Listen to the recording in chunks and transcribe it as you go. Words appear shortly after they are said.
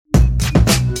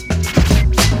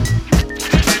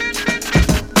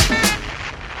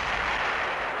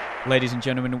Ladies and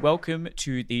gentlemen, welcome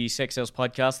to the Sex Sales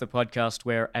Podcast, the podcast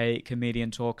where a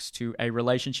comedian talks to a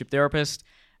relationship therapist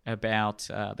about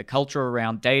the culture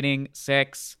around dating,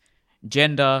 sex,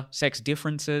 gender, sex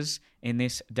differences in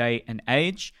this day and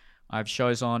age. I have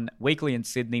shows on weekly in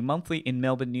Sydney, monthly in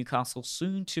Melbourne, Newcastle,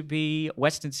 soon to be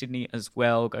Western Sydney as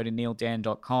well. Go to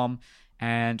neildan.com.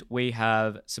 And we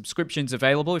have subscriptions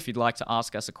available. If you'd like to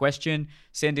ask us a question,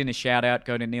 send in a shout out,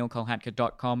 go to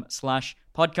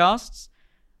neilkolhatka.com/podcasts.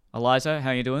 Eliza,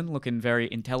 how you doing? Looking very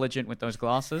intelligent with those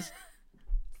glasses.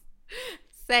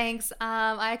 Thanks.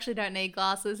 I actually don't need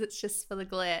glasses. It's just for the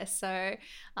glare. So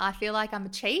I feel like I'm a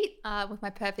cheat with my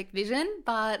perfect vision,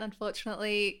 but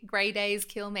unfortunately, grey days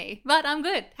kill me. But I'm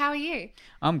good. How are you?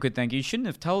 I'm good, thank you. You shouldn't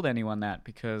have told anyone that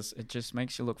because it just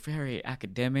makes you look very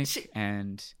academic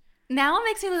and... Now it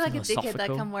makes me look like a dickhead that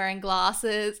philosophical. I'm wearing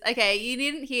glasses. Okay, you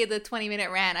didn't hear the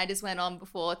 20-minute rant I just went on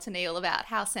before to Neil about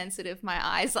how sensitive my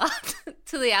eyes are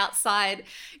to the outside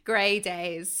grey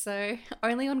days. So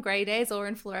only on grey days or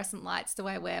in fluorescent lights do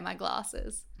I wear my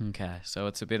glasses. Okay, so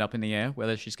it's a bit up in the air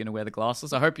whether she's going to wear the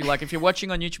glasses. I hope you like, if you're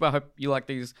watching on YouTube, I hope you like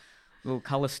these little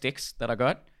colour sticks that I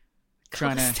got.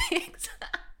 Sticks.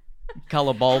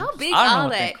 Colour bulbs. How big I don't know are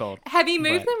what they? they're called. Have you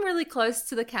moved But- them really close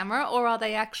to the camera or are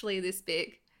they actually this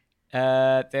big?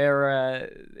 They're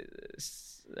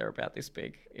about this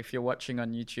big. If you're watching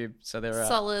on YouTube, so they're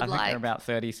Solid, I think like- they're about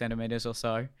 30 centimeters or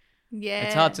so. Yeah.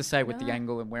 It's hard to say with the No.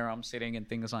 angle and where I'm sitting and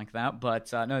things like that,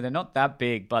 but no, they're not that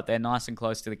big, but they're nice and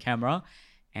close to the camera.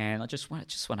 And I just want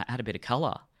to add a bit of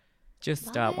color.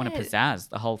 Just Love want to it. pizzazz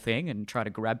the whole thing and try to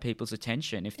grab people's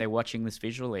attention if they're watching this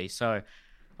visually. So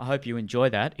I hope you enjoy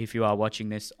that if you are watching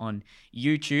this on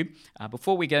YouTube.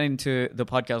 Before we get into the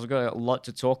podcast, we've got a lot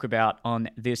to talk about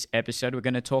on this episode. We're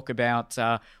going to talk about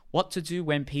what to do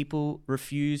when people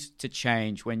refuse to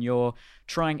change, when you're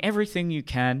trying everything you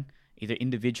can, either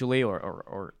individually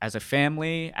or as a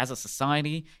family, as a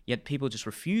society, yet people just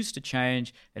refuse to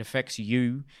change. It affects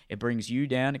you. It brings you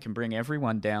down. It can bring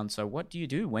everyone down. So what do you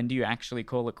do? When do you actually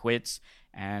call it quits?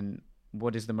 And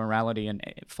what is the morality and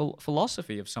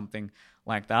philosophy of something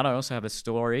like that? I also have a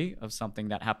story of something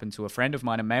that happened to a friend of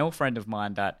mine, a male friend of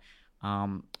mine, that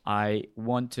I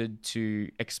wanted to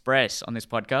express on this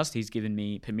podcast. He's given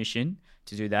me permission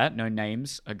to do that. No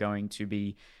names are going to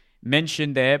be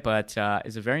mentioned there, but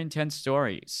it's a very intense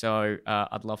story. So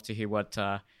I'd love to hear what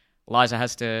Liza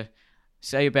has to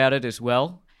say about it as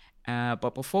well.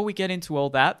 But before we get into all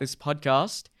that, this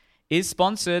podcast is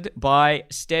sponsored by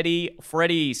Steady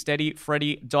Freddy,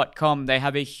 steadyfreddy.com. They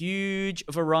have a huge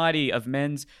variety of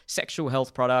men's sexual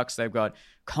health products. They've got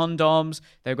condoms.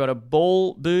 They've got a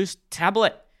ball boost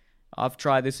tablet. I've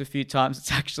tried this a few times.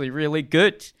 It's actually really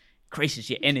good. Increases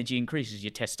your energy, increases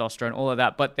your testosterone, all of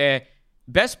that. But their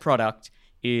best product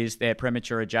is their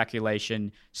premature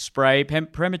ejaculation spray.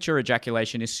 Premature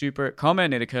ejaculation is super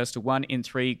common. It occurs to 1 in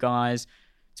 3 guys.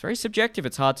 It's very subjective.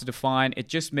 It's hard to define. It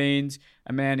just means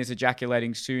a man is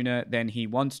ejaculating sooner than he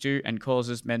wants to and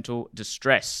causes mental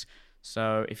distress.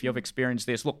 So if you've experienced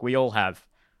this, look, we all have.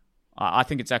 I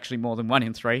think it's actually more than 1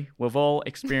 in 3. We've all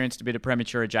experienced a bit of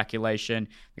premature ejaculation.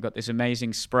 They've got this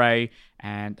amazing spray,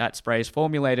 and that spray is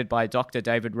formulated by Dr.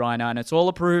 David Reiner, and it's all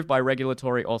approved by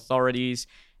regulatory authorities.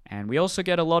 And we also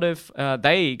get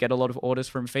they get a lot of orders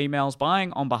from females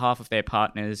buying on behalf of their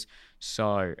partners.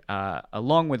 So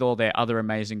along with all their other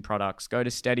amazing products, go to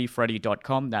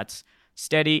steadyfreddy.com. That's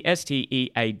steady,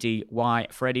 STEADY,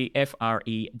 Freddy,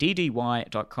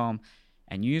 FREDDY.com,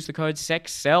 and use the code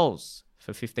SEXSELLS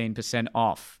for 15%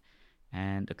 off.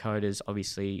 And the code is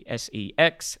obviously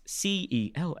SEXCELLS,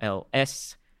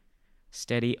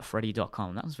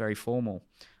 steadyfreddy.com. That was very formal.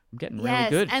 I'm getting really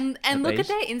good. And look these. at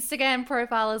their Instagram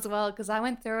profile as well, because I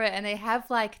went through it and they have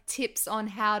like tips on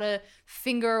how to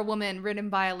finger a woman written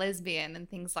by a lesbian and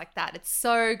things like that. It's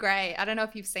so great. I don't know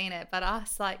if you've seen it, but I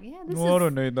was like, yeah, this I is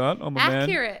don't need that. I'm a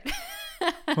accurate.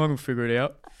 man. I can figure it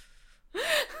out.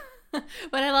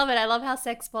 But I love it. I love how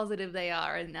sex positive they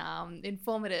are and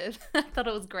informative. I thought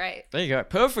it was great. There you go.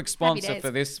 Perfect sponsor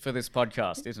days. for this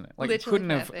podcast, isn't it? Like, you Literally couldn't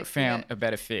have perfect, found yeah. a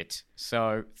better fit.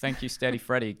 So thank you, Steady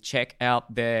Freddy. Check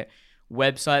out their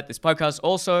website. This podcast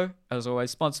also, as always,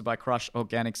 sponsored by Crush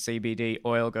Organic CBD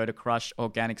Oil. Go to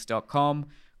crushorganics.com.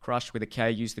 Crush with a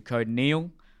K. Use the code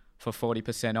Neil for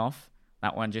 40% off.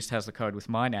 That one just has the code with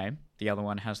my name. The other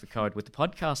one has the code with the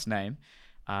podcast name.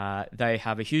 They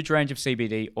have a huge range of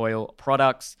CBD oil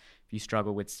products. If you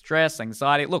struggle with stress,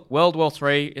 anxiety, look, World War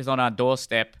III is on our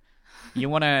doorstep. You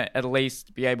want to at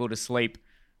least be able to sleep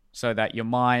so that your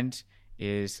mind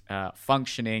is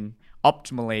functioning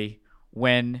optimally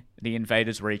when the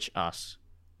invaders reach us.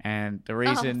 And the Oh,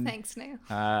 reason thanks, Neil.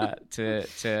 to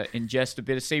ingest a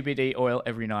bit of CBD oil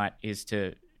every night is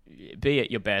to be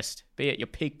at your best, be at your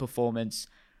peak performance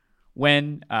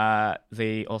when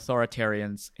the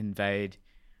authoritarians invade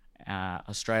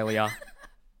Australia.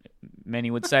 Many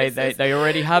would say they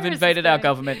already have invaded our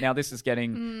government. Now, this is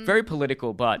getting very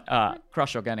political, but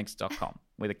crushorganics.com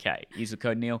with a K. Use the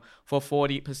code Neil for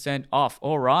 40% off.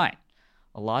 All right.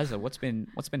 Eliza, what's been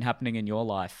happening in your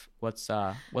life? What's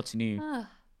new?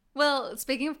 Well,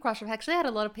 speaking of Crush, I've actually had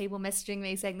a lot of people messaging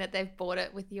me saying that they've bought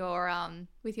it with your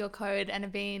code and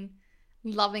have been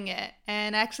loving it.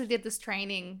 And I actually did this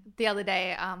training the other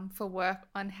day for work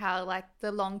on how like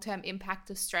the long-term impact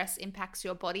of stress impacts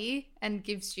your body and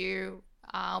gives you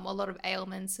a lot of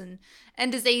ailments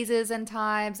and diseases and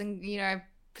times and, you know,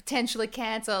 potentially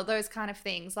cancer, those kind of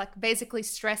things. Like basically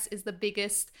stress is the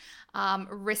biggest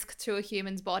risk to a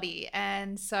human's body.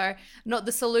 And so not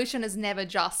the solution is never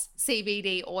just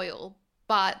CBD oil,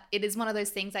 but it is one of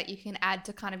those things that you can add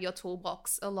to kind of your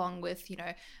toolbox along with, you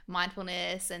know,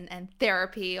 mindfulness and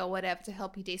therapy or whatever to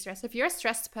help you de-stress. If you're a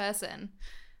stressed person,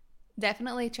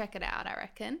 definitely check it out, I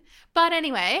reckon. But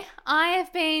anyway,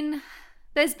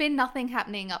 there's been nothing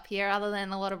happening up here other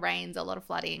than a lot of rains, a lot of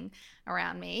flooding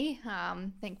around me.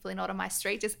 Thankfully not on my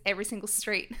street, just every single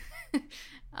street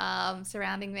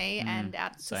surrounding me and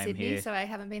out to Sydney. Here. So I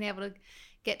haven't been able to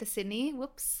get to Sydney,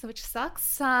 whoops, which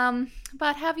sucks. But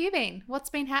how have you been? What's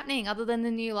been happening other than the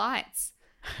new lights?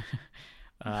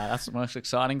 That's the most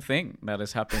exciting thing that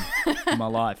has happened in my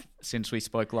life since we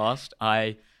spoke last.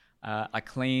 I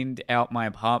cleaned out my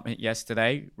apartment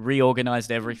yesterday,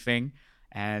 reorganized everything.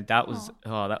 And that was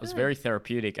very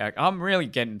therapeutic. I'm really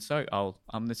getting so old.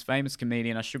 I'm this famous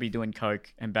comedian. I should be doing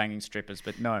coke and banging strippers,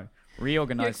 but no,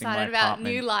 reorganizing my apartment. You're excited about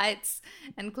new lights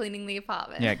and cleaning the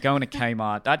apartment. Yeah, going to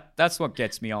Kmart. That's what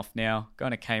gets me off now.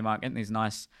 Going to Kmart, getting these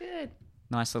nice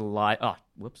little light. Oh,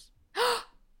 whoops. Oh,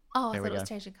 I There thought we it was go.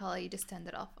 changing color. You just turned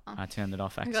it off. Oh. I turned it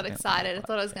off. I got Accidentally. excited. I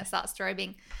thought I was going to start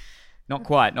strobing. Not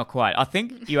quite. I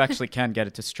think you actually can get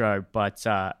it to strobe, but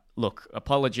look,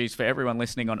 apologies for everyone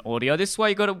listening on audio. This is why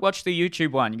you got to watch the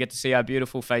YouTube one. You get to see our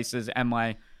beautiful faces and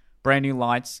my brand new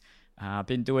lights. I've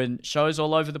been doing shows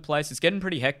all over the place. It's getting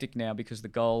pretty hectic now because the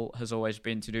goal has always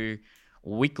been to do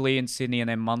weekly in Sydney and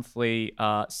then monthly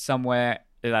somewhere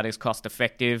that is cost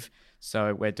effective.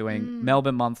 So we're doing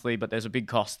Melbourne monthly, but there's a big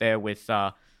cost there with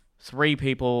 3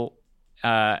 people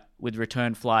with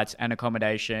return flights and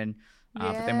accommodation.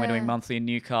 But then we're doing monthly in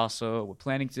Newcastle. We're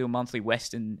planning to do a monthly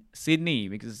Western Sydney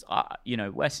because,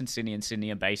 Western Sydney and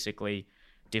Sydney are basically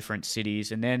different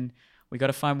cities. And then we got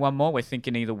to find one more. We're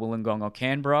thinking either Wollongong or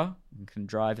Canberra. We can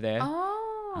drive there.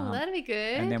 Oh, that'd be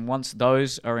good. And then once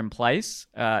those are in place,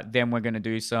 then we're going to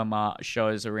do some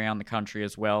shows around the country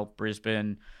as well.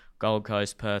 Brisbane, Gold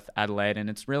Coast, Perth, Adelaide. And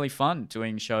it's really fun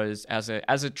doing shows as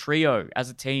a trio, as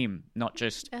a team, not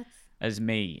just as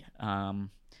me.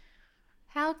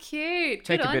 How cute.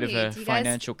 Take Good a bit on of you. a Do you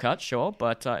financial cut, sure,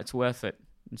 but it's worth it.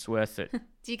 It's worth it.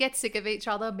 Do you get sick of each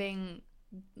other being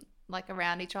like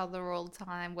around each other all the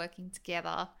time, working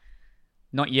together?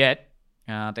 Not yet.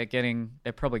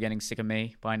 They're probably getting sick of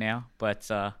me by now, but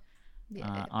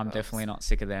I'm definitely not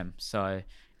sick of them. So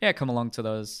yeah, come along to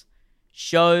those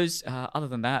shows. Other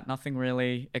than that, nothing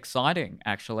really exciting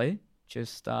actually.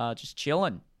 Just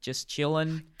chilling.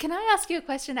 Can I ask you a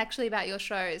question actually about your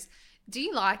shows? Do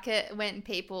you like it when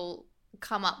people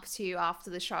come up to you after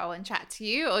the show and chat to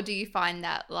you, or do you find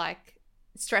that like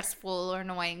stressful or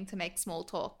annoying to make small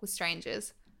talk with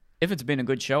strangers? If it's been a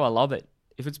good show, I love it.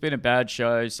 If it's been a bad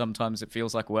show, sometimes it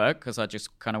feels like work because I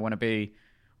just kind of want to be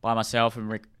by myself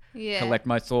and collect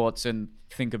my thoughts and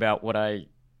think about what I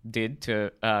did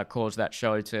to cause that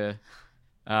show to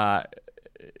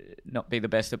not be the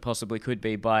best it possibly could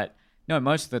be. But no,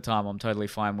 most of the time I'm totally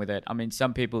fine with it. I mean,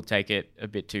 some people take it a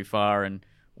bit too far and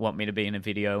want me to be in a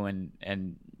video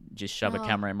and just shove a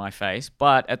camera in my face.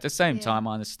 But at the same time,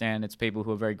 I understand it's people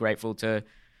who are very grateful to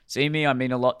see me. I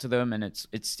mean a lot to them, and it's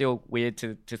still weird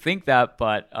to think that,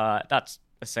 but that's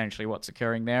essentially what's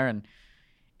occurring there. And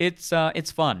it's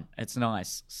fun. It's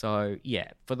nice. So yeah,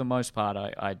 for the most part,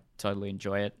 I totally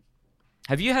enjoy it.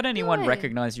 Have you had anyone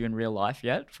recognize you in real life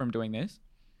yet from doing this?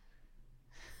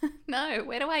 No,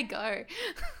 where do I go?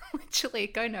 Literally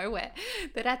go nowhere.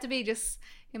 They'd have to be just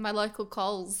in my local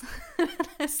Coles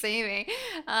to see me.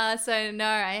 So no,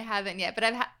 I haven't yet. But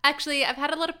I've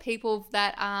had a lot of people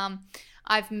that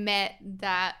I've met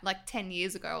that like 10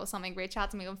 years ago or something reach out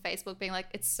to me on Facebook being like,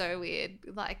 it's so weird,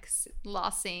 like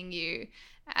last seeing you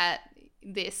at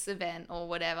this event or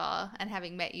whatever and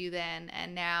having met you then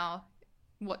and now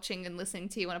watching and listening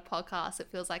to you on a podcast, it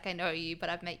feels like I know you, but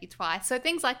I've met you twice. So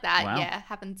things like that, Wow. yeah,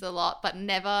 happens a lot, but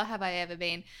never have I ever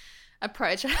been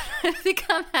approached. I don't think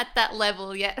I'm at that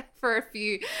level yet for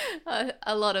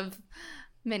a lot of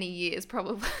many years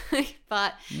probably,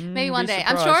 but maybe one be day.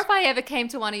 I'm sure surprised. if I ever came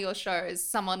to one of your shows,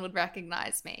 someone would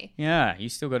recognize me. Yeah, you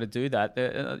still got to do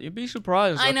that. You'd be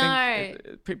surprised. I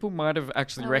think people might have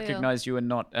actually I will. recognized you and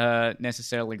not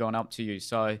necessarily gone up to you.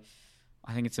 So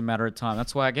I think it's a matter of time.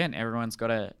 That's why, again, everyone's got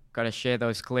to share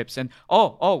those clips. And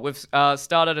we've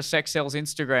started a Sex Cells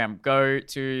Instagram.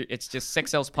 It's just Sex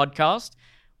Cells Podcast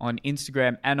on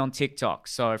Instagram and on TikTok.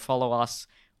 So follow us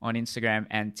on Instagram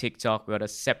and TikTok. We've got a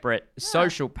separate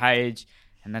social page,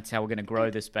 and that's how we're going to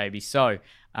grow this baby. So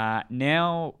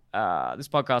now this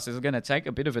podcast is going to take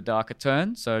a bit of a darker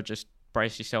turn, so just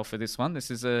brace yourself for this one. This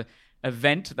is a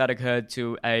event that occurred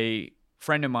to a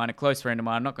friend of mine, a close friend of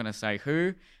mine. I'm not going to say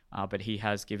who, but he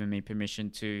has given me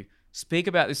permission to speak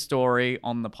about this story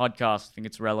on the podcast. I think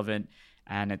it's relevant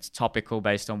and it's topical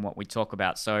based on what we talk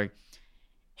about. So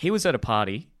he was at a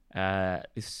party.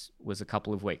 This was a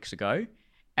couple of weeks ago.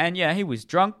 And yeah, he was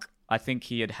drunk. I think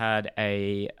he had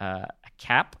a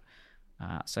cap.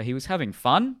 So he was having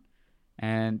fun.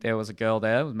 And there was a girl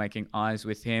there who was making eyes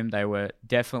with him. They were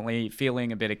definitely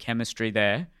feeling a bit of chemistry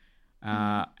there.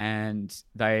 And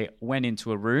they went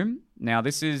into a room. Now,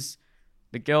 this is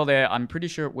the girl there. I'm pretty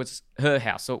sure it was her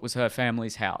house. So it was her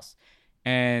family's house.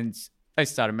 And they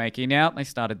started making out. They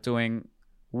started doing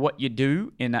what you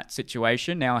do in that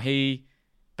situation. Now, he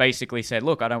basically said,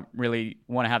 look, I don't really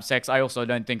want to have sex. I also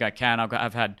don't think I can.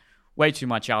 I've had way too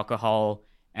much alcohol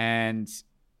and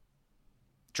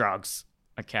drugs.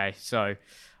 Okay, so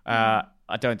I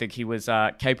don't think he was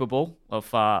capable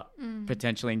of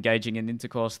potentially engaging in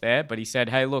intercourse there. But he said,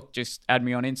 hey, look, just add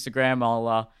me on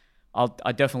Instagram.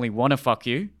 I definitely want to fuck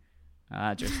you.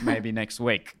 Just maybe next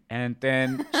week. And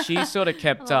then she sort of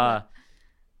kept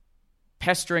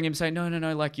pestering him, saying, no,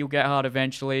 like you'll get hard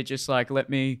eventually. Just like let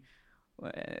me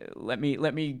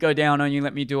go down on you,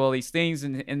 let me do all these things.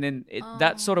 And then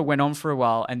that sort of went on for a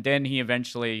while. And then he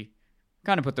eventually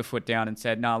kind of put the foot down and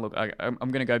said, no, look, I'm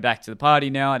going to go back to the party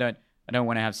now. I don't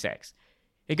want to have sex.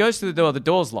 He goes to the door, the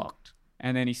door's locked.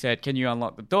 And then he said, can you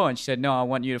unlock the door? And she said, no, I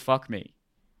want you to fuck me.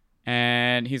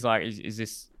 And he's like, is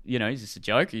this a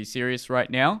joke? Are you serious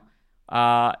right now?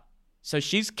 So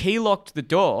she's key locked the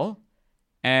door.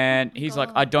 And he's like,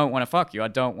 I don't want to fuck you. I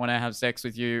don't want to have sex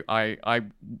with you.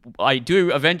 I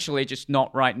do eventually, just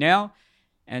not right now.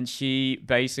 And she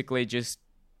basically just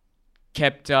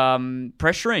kept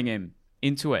pressuring him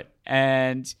into it.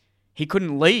 And he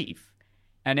couldn't leave.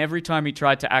 And every time he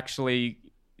tried to actually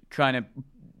kind of,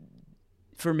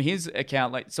 from his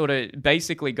account, like sort of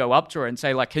basically go up to her and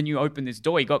say, like, can you open this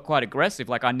door? He got quite aggressive.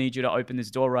 Like, I need you to open this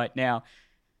door right now.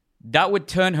 That would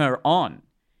turn her on.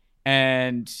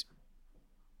 And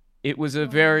it was a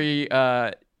very,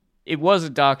 it was a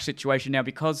dark situation. Now,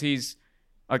 because he's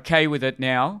okay with it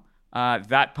now,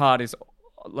 that part is,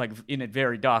 like, in a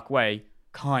very dark way,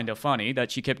 kind of funny that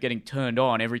she kept getting turned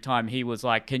on every time he was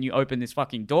like, can you open this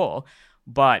fucking door?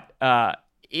 But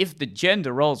if the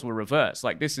gender roles were reversed,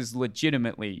 like, this is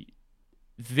legitimately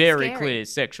very clear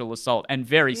sexual assault and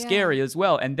very scary as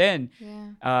well. And then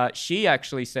she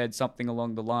actually said something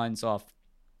along the lines of,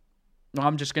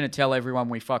 I'm just going to tell everyone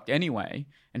we fucked anyway.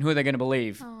 And who are they going to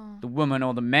believe? The woman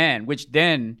or the man? Which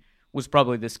then was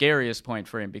probably the scariest point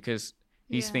for him, because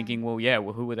he's thinking, well,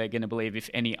 who are they going to believe if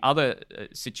any other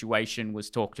situation was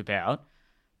talked about?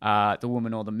 The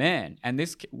woman or the man? And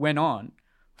this went on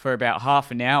for about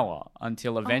half an hour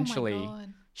until eventually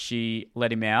she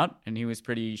let him out, and he was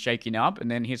pretty shaken up. And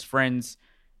then his friends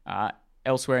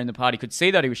elsewhere in the party could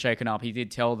see that he was shaken up. He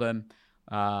did tell them.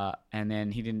 And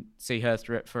then he didn't see her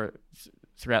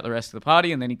throughout the rest of the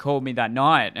party. And then he called me that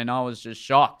night, and I was just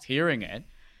shocked hearing it.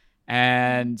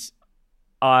 And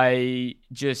I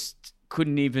just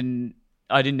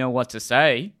I didn't know what to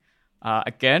say.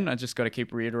 Again, I just got to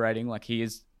keep reiterating, like, he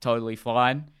is totally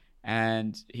fine.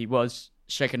 And he was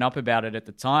shaken up about it at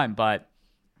the time. But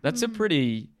that's a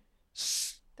pretty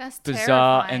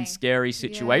bizarre and scary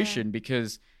situation,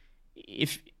 because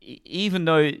even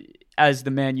though as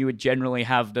the man you would generally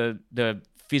have the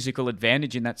physical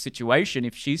advantage in that situation,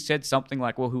 if she said something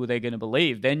like, well, who are they going to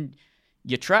believe? Then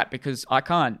you're trapped, because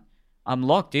I'm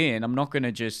locked in. I'm not going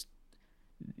to just,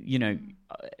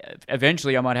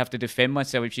 eventually I might have to defend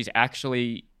myself if she's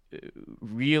actually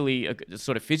really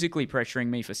sort of physically pressuring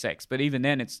me for sex. But even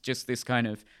then, it's just this kind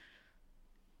of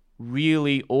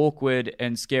really awkward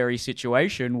and scary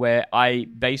situation where I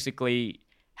basically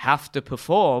have to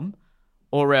perform,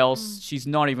 or else she's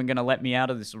not even going to let me out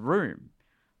of this room.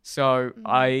 So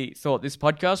I thought this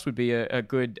podcast would be a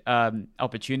good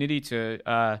opportunity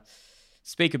to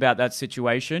speak about that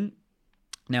situation.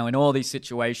 Now, in all these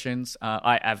situations,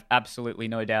 I have absolutely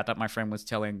no doubt that my friend was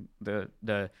telling the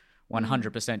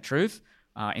 100% truth.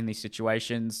 In these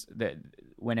situations, that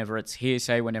whenever it's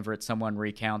hearsay, whenever it's someone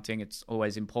recounting, it's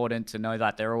always important to know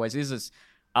that there always is this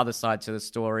other side to the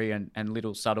story, and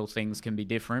little subtle things can be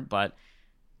different, but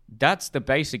that's the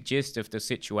basic gist of the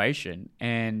situation.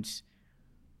 And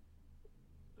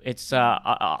it's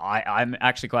I'm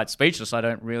actually quite speechless. I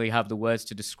don't really have the words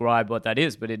to describe what that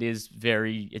is, but it is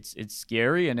it's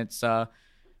scary, and it's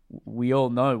we all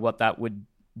know what that would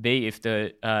be if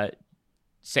the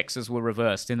sexes were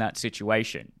reversed in that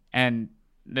situation. And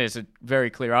there's a very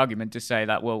clear argument to say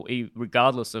that, well,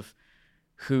 regardless of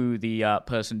who the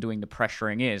person doing the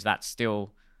pressuring is, that's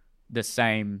still the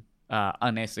same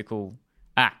unethical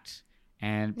act.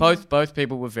 And both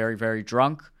people were very, very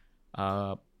drunk.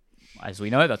 As we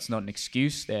know, that's not an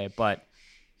excuse there, but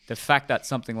the fact that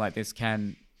something like this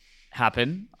can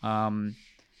happen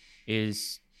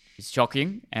is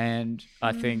shocking, and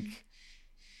I think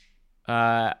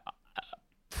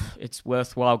it's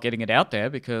worthwhile getting it out there,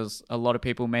 because a lot of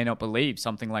people may not believe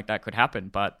something like that could happen,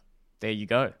 but there you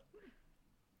go.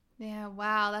 Yeah,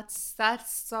 wow, that's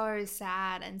so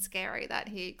sad and scary that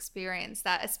he experienced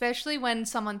that, especially when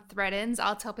someone threatens,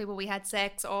 I'll tell people we had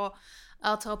sex, or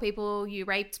I'll tell people you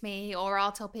raped me, or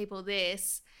I'll tell people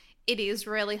this. It is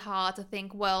really hard to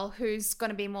think, well, who's going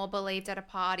to be more believed at a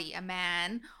party, a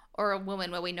man or a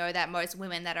woman, where we know that most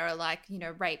women that are like, you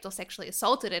know, raped or sexually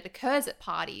assaulted, it occurs at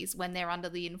parties when they're under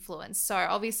the influence. So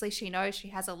obviously she knows she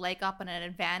has a leg up and an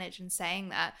advantage in saying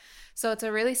that. So it's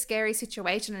a really scary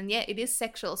situation. And yet it is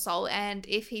sexual assault. And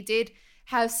if he did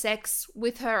have sex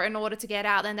with her in order to get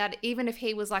out, then that, even if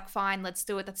he was like, fine, let's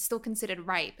do it, that's still considered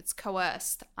rape. It's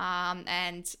coerced.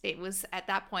 And it was at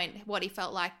that point what he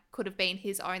felt like could have been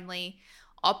his only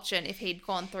option if he'd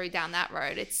gone through down that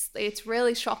road. It's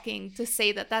really shocking to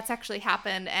see that that's actually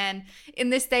happened, and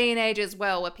in this day and age as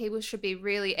well, where people should be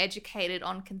really educated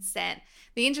on consent.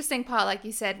 The interesting part, like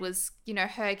you said, was, you know,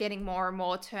 her getting more and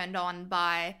more turned on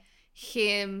by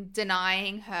him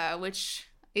denying her, which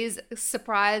is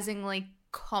surprisingly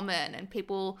common, and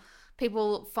people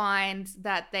find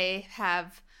that they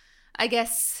have, I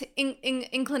guess,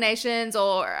 inclinations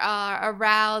or are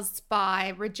aroused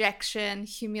by rejection,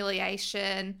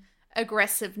 humiliation,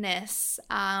 aggressiveness,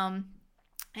 and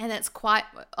it's quite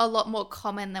a lot more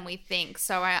common than we think.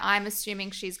 So I'm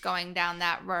assuming she's going down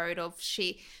that road of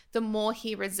the more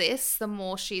he resists, the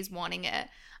more she's wanting it,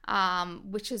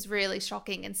 which is really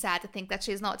shocking and sad to think that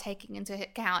she's not taking into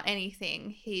account anything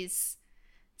he's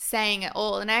saying at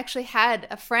all. And I actually had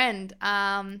a friend,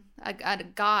 a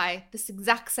guy,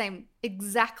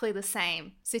 exactly the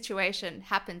same situation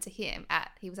happened to him.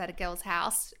 He was at a girl's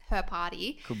house, her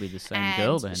party. Could be the same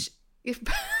girl then.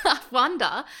 I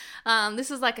wonder.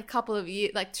 This was like a couple of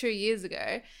years, like 2 years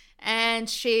ago. And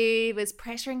she was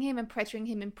pressuring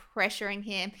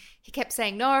him. He kept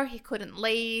saying no, he couldn't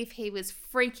leave. He was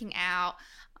freaking out.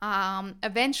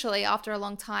 Eventually, after a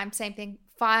long time, same thing.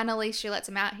 Finally, she lets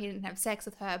him out. He didn't have sex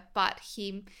with her, but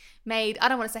I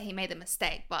don't want to say he made the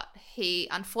mistake, but he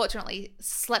unfortunately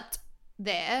slept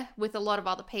there with a lot of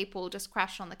other people, just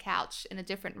crashed on the couch in a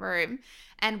different room,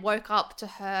 and woke up to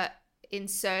her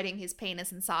inserting his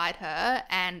penis inside her,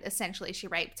 and essentially she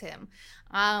raped him.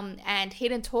 And he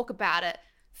didn't talk about it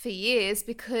for years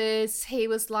because he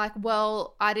was like,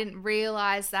 well, I didn't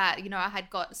realize that, you know, I had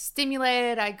got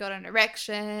stimulated, I got an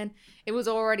erection, it was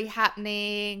already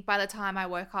happening by the time I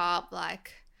woke up.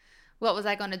 Like, what was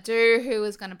I going to do? Who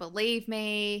was going to believe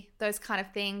me? Those kind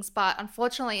of things. But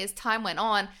unfortunately, as time went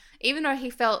on, even though he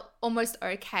felt almost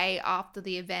okay after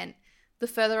the event, the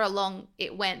further along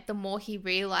it went, the more he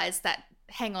realized that,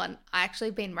 hang on, I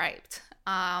actually been raped.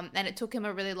 And it took him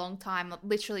a really long time,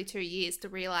 literally 2 years, to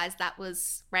realize that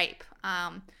was rape,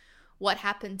 what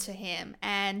happened to him.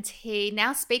 And he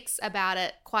now speaks about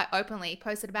it quite openly,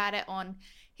 posted about it on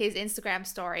his Instagram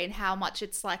story, and how much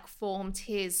it's like formed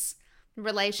his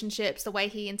relationships, the way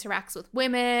he interacts with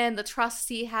women, the trust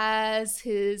he has,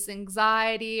 his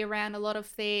anxiety around a lot of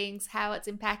things, how it's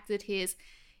impacted his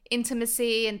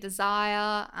intimacy and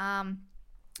desire.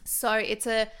 So it's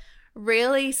a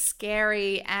really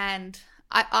scary and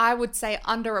I would say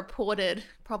underreported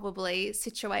probably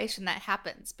situation that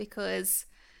happens, because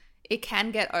it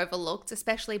can get overlooked,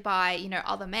 especially by, you know,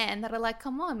 other men that are like,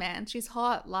 come on, man, she's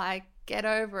hot, like, get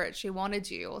over it, she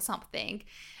wanted you or something,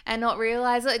 and not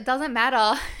realize that it doesn't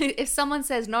matter. If someone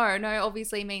says no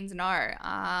obviously means no,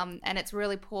 and it's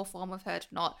really poor form of her to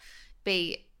not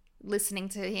be listening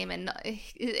to him and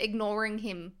ignoring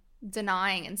him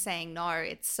denying and saying no.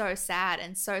 It's so sad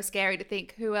and so scary to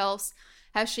think who else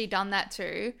has she done that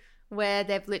to, where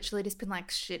they've literally just been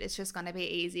like, shit, it's just going to be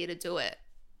easier to do it.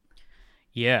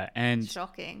 Yeah, and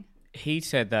Shocking. he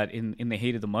said that in the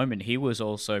heat of the moment, he was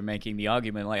also making the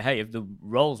argument like, hey, if the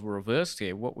roles were reversed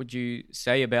here, what would you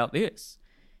say about this?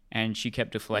 And she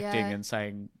kept deflecting and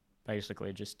saying,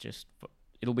 basically, just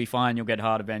it'll be fine, you'll get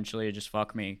hard eventually, just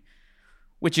fuck me.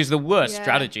 Which is the worst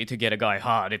strategy to get a guy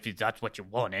hard if that's what you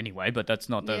want anyway, but that's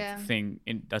not the thing,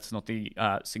 that's not the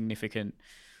significant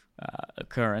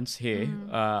occurrence here.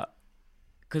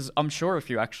 Because I'm sure if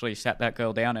you actually sat that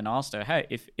girl down and asked her, hey,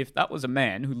 if that was a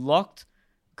man who locked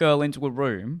girl into a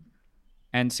room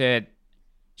and said,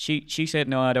 she said,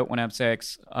 no, I don't want to have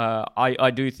sex.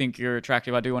 I do think you're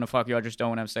attractive. I do want to fuck you. I just don't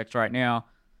want to have sex right now.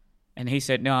 And he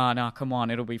said, no, come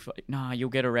on. It'll be, you'll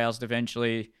get aroused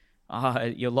eventually.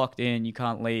 You're locked in. You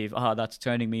can't leave. That's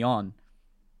turning me on.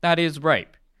 That is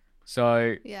rape.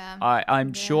 So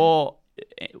I'm sure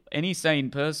any sane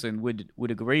person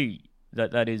would agree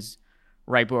that is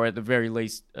rape, or at the very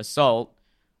least assault.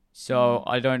 So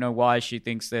I don't know why she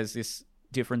thinks there's this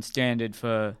different standard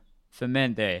for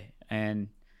men there, and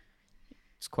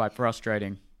it's quite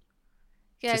frustrating,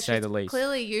 to say the least.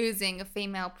 Clearly using a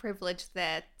female privilege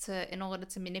there in order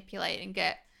to manipulate and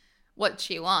get what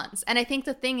she wants. And I think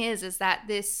the thing is that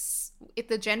if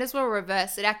the genders were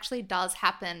reversed, it actually does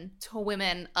happen to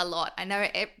women a lot. I know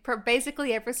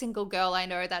basically every single girl I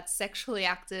know that's sexually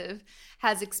active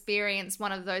has experienced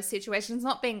one of those situations,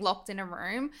 not being locked in a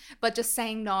room, but just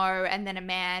saying no, and then a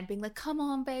man being like, come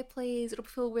on, babe, please, it'll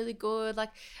feel really good. Like,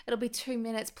 it'll be 2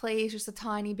 minutes, please, just a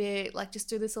tiny bit. Like, just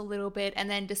do this a little bit. And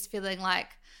then just feeling like,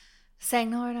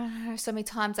 saying no so many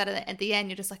times at the end,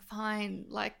 you're just like, fine,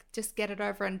 like, just get it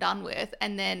over and done with,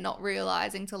 and then not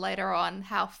realizing till later on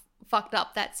how fucked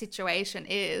up that situation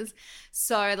is.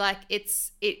 So like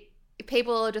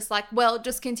people are just like, well,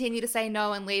 just continue to say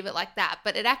no and leave it like that.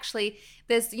 But it actually,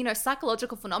 there's,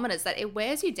 psychological phenomena that it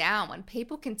wears you down when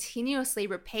people continuously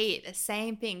repeat the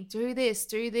same thing. Do this,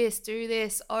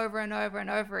 over and over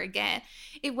and over again.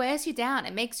 It wears you down.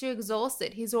 It makes you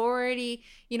exhausted. He's already,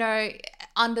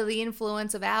 under the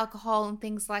influence of alcohol and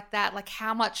things like that. Like,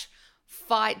 how much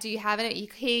fight do you have in it?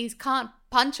 He can't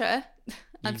punch her.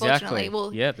 Unfortunately. Exactly. Well,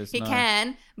 he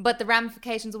can, but the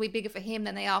ramifications will be bigger for him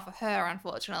than they are for her,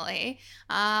 unfortunately.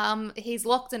 He's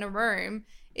locked in a room.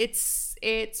 It's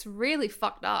really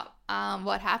fucked up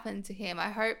what happened to him.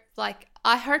 I hope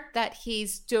that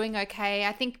he's doing okay.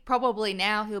 I think probably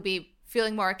now he'll be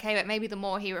feeling more okay, but maybe the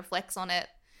more he reflects on it,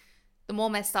 the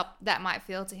more messed up that might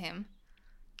feel to him.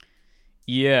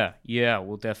 Yeah,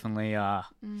 we'll definitely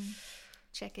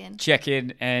check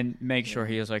in and make sure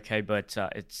he is okay, but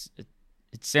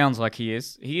it sounds like he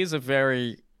is. He is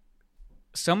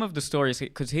some of the stories,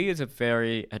 because he is a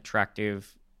very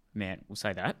attractive man, we'll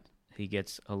say that. He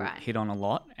gets hit on a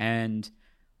lot. And,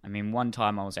 I mean, one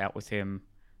time I was out with him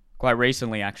quite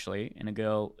recently, actually, and a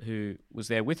girl who was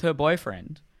there with her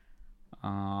boyfriend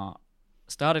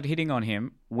started hitting on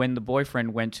him when the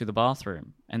boyfriend went to the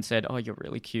bathroom and said, oh, you're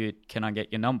really cute, can I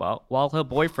get your number? While her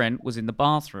boyfriend was in the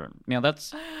bathroom. Now,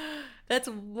 that's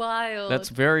wild. That's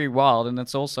very wild, and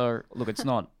it's also, look, it's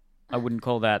not, I wouldn't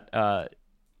call that,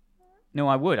 no,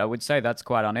 I would say that's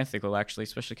quite unethical, actually,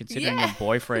 especially considering your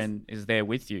boyfriend is there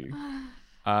with you.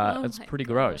 It's pretty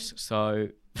gross. So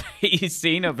he's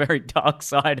seen a very dark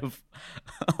side of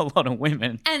a lot of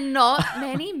women. And not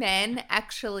many men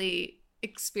actually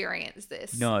experience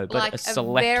this. No, but like a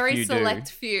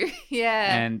select few.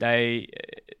 Yeah. And they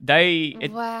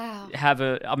wow. have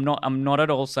I'm not at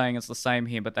all saying it's the same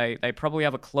here, but they probably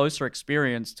have a closer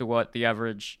experience to what the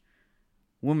average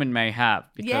woman may have,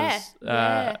 because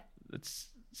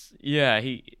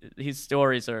his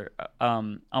stories are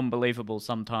unbelievable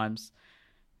sometimes,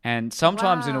 and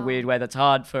sometimes in a weird way that's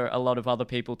hard for a lot of other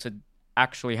people to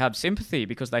actually have sympathy,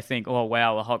 because they think, oh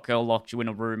wow, a hot girl locked you in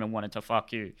a room and wanted to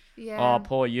fuck you. Oh,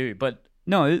 poor you. But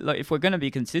no, like, if we're going to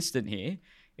be consistent here,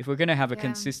 if we're going to have a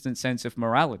consistent sense of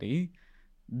morality,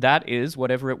 that is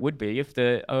whatever it would be if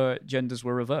the genders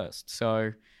were reversed.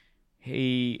 So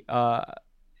he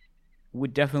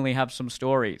would definitely have some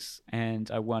stories, and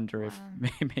I wonder if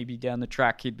maybe down the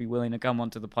track he'd be willing to come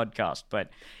onto the podcast.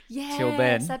 But till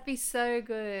then, that'd be so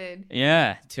good.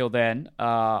 Yeah, till then,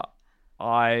 every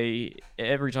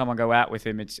time I go out with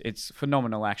him, it's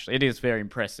phenomenal. Actually, it is very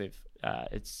impressive.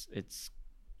 It's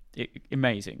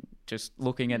amazing. Just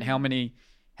looking at how many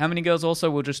girls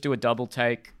also will just do a double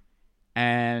take,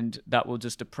 and that will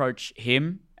just approach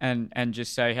him and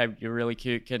just say, hey, you're really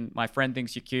cute. My friend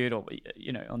thinks you're cute, or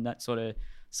on that sort of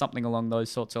something along those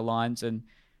sorts of lines. And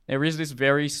there is this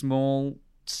very small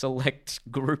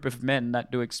select group of men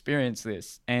that do experience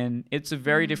this, and it's a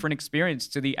very different experience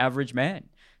to the average man.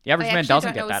 The average man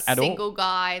doesn't get that at all. I single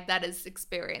guy that has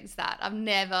experienced that. I've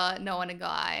never known a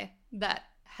guy that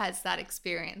has that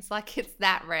experience. Like, it's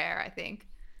that rare, I think.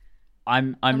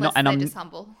 I'm just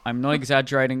humble. I'm not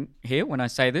exaggerating here when I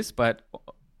say this, but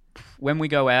when we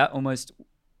go out, almost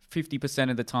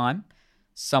 50% of the time,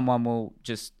 someone will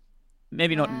just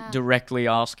maybe not directly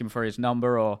ask him for his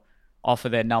number or offer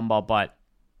their number, but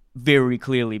very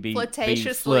clearly be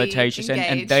flirtatious,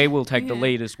 and they will take the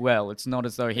lead as well. It's not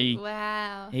as though he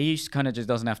kind of just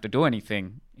doesn't have to do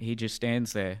anything. He just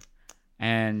stands there,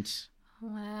 and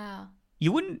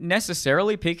you wouldn't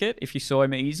necessarily pick it if you saw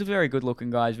him. He's a very good-looking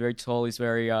guy. He's very tall. He's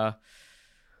very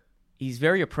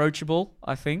approachable,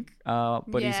 I think.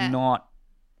 But he's not.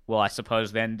 Well, I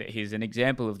suppose then he's an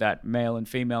example of that male and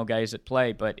female gaze at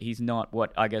play. But he's not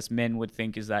what I guess men would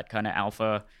think is that kind of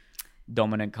alpha,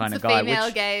 dominant kind of guy.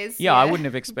 Female gaze. Yeah, I wouldn't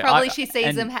have expected. Probably she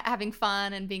sees him having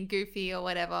fun and being goofy or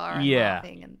whatever.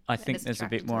 And I think there's a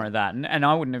bit more of that, and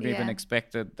I wouldn't have even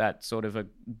expected that sort of a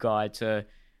guy to,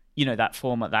 that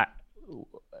form of that.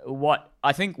 What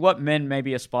men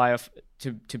maybe aspire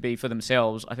to be for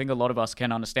themselves, I think a lot of us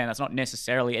can understand. That's not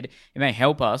necessarily it may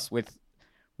help us with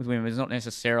women. It's not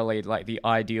necessarily like the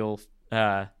ideal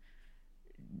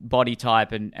body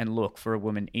type and look for a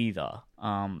woman either.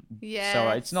 So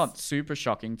it's not super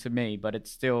shocking to me, but it's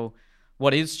still,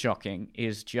 what is shocking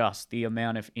is just the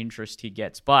amount of interest he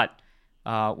gets. But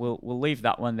we'll leave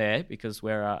that one there because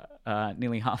we're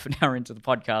nearly half an hour into the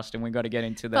podcast and we've got to get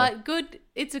into the... But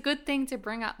it's a good thing to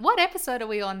bring up. What episode are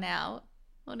we on now?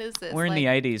 What is this? We're in the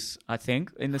 80s, I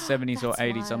think. In the 70s or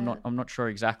 80s. Wild. I'm not sure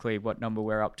exactly what number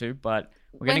we're up to, but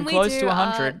we're getting close to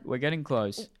 100. We're getting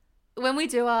close. When we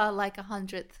do our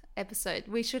 100th episode,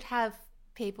 we should have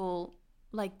people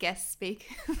guest speak,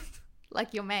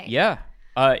 like your mate. Yeah.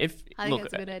 I think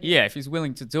that's a good idea. Yeah, if he's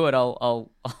willing to do it,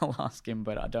 I'll ask him,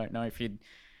 but I don't know if he'd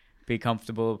be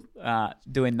comfortable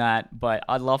doing that. But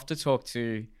I'd love to talk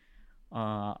to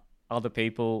other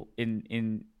people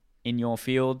in your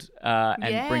field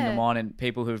and bring them on, and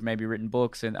people who've maybe written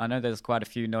books. And I know there's quite a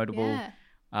few notable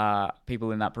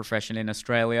people in that profession in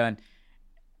Australia. And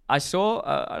I saw,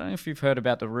 I don't know if you've heard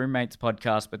about the Roommates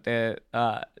podcast, but they're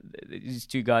these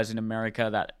two guys in America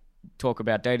that talk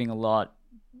about dating a lot,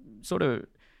 sort of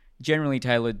generally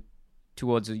tailored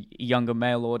towards a younger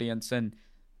male audience, and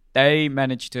they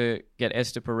managed to get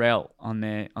Esther Perel on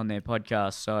their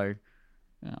podcast. So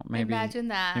maybe imagine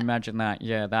that.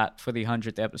 Yeah, that for the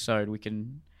 100th episode, we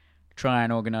can try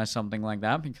and organize something like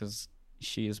that, because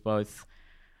she is both.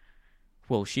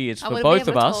 Well, she is for both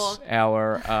of us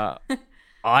our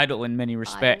idol in many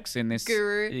respects in this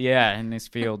guru. Yeah, in this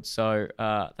field. So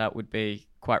that would be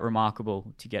quite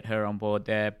remarkable to get her on board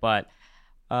there. But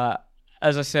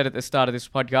as I said at the start of this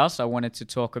podcast, I wanted to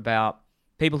talk about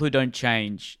people who don't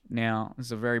change. Now, this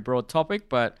is a very broad topic,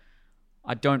 but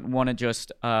I don't want to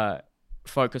just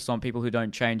focus on people who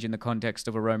don't change in the context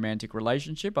of a romantic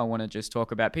relationship. I want to just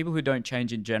talk about people who don't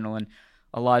change in general. And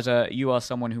Eliza, you are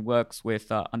someone who works with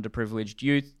underprivileged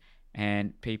youth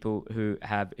and people who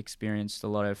have experienced a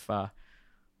lot of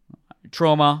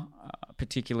trauma,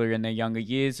 particularly in their younger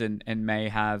years, and may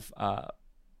have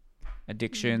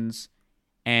addictions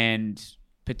and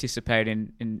participate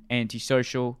in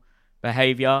antisocial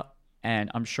behavior. And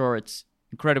I'm sure it's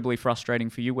incredibly frustrating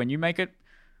for you when you make it,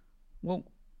 well,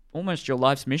 almost your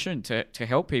life's mission to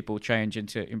help people change and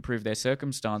to improve their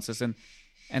circumstances,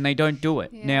 and they don't do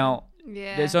it. Now,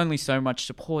 there's only so much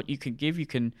support you can give.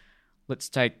 Let's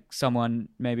take someone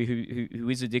maybe who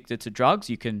is addicted to drugs.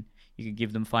 You can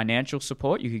give them financial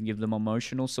support. You can give them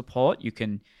emotional support. You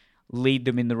can lead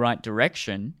them in the right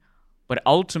direction. But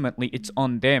ultimately, it's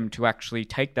on them to actually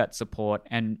take that support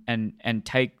and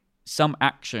take some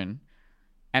action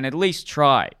and at least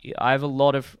try. I have a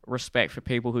lot of respect for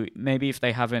people who maybe if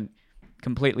they haven't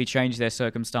completely changed their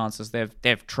circumstances,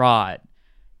 they've tried.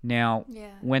 Now,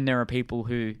 when there are people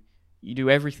who you do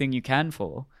everything you can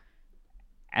for,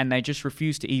 and they just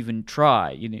refuse to even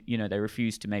try, they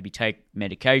refuse to maybe take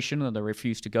medication, or they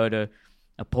refuse to go to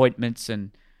appointments,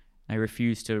 and they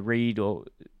refuse to read or,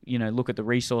 look at the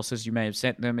resources you may have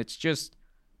sent them.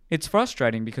 It's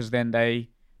frustrating, because then they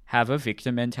have a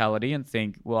victim mentality and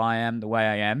think, well, I am the way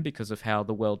I am because of how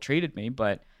the world treated me,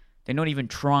 but they're not even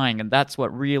trying, and that's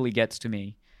what really gets to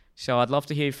me. So I'd love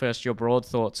to hear first your broad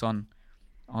thoughts on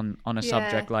a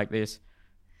subject like this.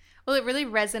 Well, it really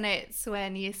resonates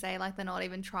when you say they're not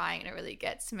even trying, and it really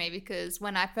gets to me, because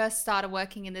when I first started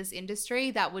working in this industry,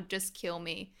 that would just kill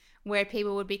me. where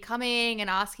people would be coming and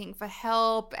asking for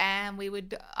help, and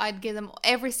I'd give them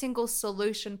every single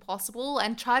solution possible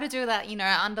and try to do that,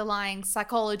 underlying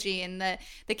psychology and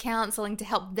the counseling to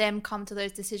help them come to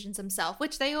those decisions themselves,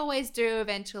 which they always do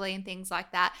eventually and things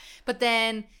like that. But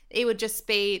then it would just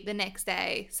be the next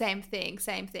day, same thing.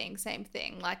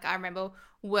 Like I remember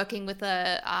working with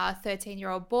a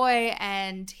 13-year-old boy,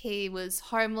 and he was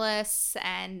homeless,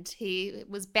 and he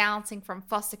was bouncing from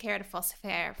foster care to foster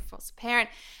parent,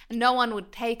 and no one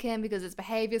would take him because his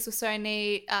behaviors were so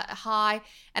high.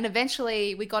 And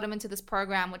eventually we got him into this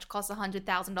program which costs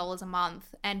 $100,000 a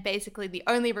month, and basically the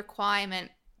only requirement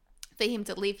for him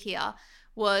to live here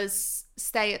was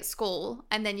stay at school,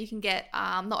 and then you can get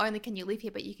not only can you live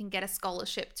here, but you can get a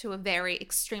scholarship to a very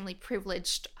extremely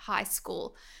privileged high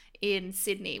school in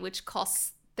Sydney, which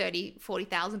costs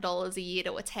 $40,000 a year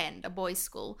to attend, a boys'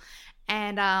 school.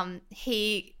 And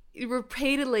he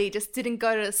repeatedly just didn't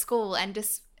go to school, and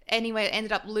just anyway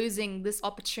ended up losing this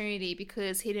opportunity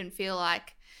because he didn't feel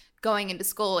like going into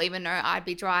school, even though I'd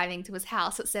be driving to his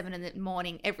house at 7 in the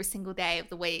morning every single day of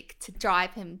the week to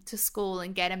drive him to school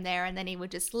and get him there, and then he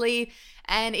would just leave.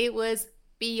 And it was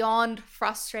beyond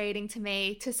frustrating to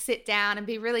me to sit down and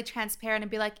be really transparent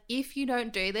and be like, if you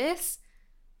don't do this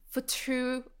for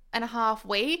 2.5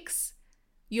 weeks,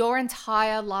 your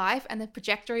entire life and the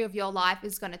trajectory of your life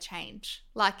is going to change.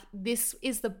 Like, this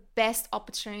is the best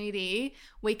opportunity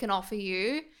we can offer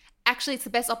you. Actually, it's the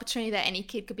best opportunity that any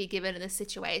kid could be given in this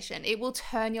situation. It will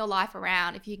turn your life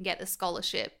around if you can get the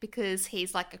scholarship, because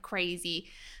he's like a crazy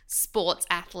sports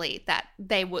athlete that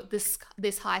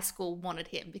this high school wanted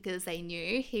him because they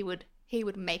knew he would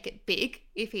make it big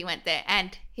if he went there.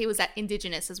 And he was at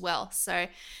Indigenous as well, so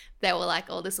they were like,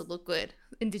 oh, this will look good,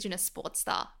 Indigenous sports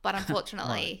star. But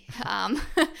unfortunately, that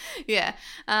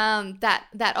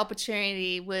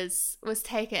opportunity was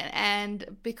taken,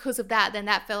 and because of that, then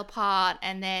that fell apart,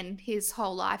 and then his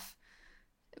whole life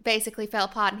basically fell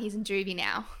apart, and he's in juvie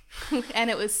now. And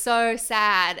it was so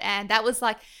sad. And that was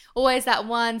like always that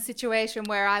one situation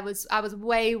where I was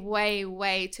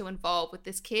way too involved with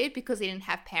this kid because he didn't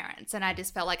have parents. And I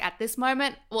just felt like at this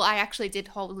moment, well, I actually did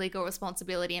hold legal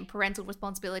responsibility and parental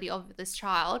responsibility of this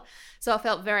child. So I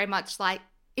felt very much like,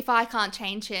 if I can't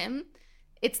change him,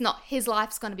 it's not, his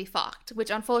life's going to be fucked,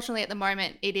 which unfortunately at the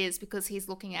moment it is, because he's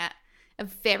looking at a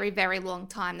very, very long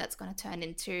time that's going to turn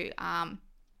into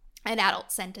an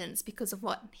adult sentence because of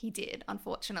what he did,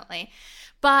 unfortunately.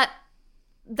 But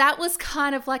that was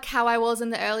kind of like how I was in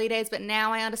the early days, but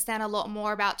now I understand a lot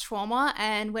more about trauma.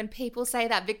 And when people say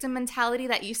that victim mentality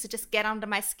that used to just get under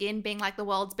my skin, being like, the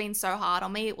world's been so hard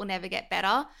on me, it will never get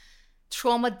better,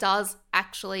 trauma does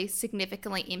actually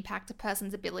significantly impact a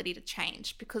person's ability to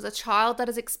change, because a child that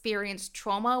has experienced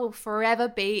trauma will forever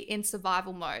be in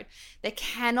survival mode. They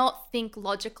cannot think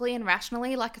logically and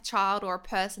rationally like a child or a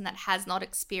person that has not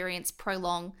experienced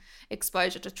prolonged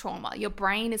exposure to trauma. Your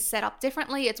brain is set up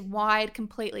differently, it's wired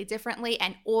completely differently,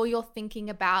 and all you're thinking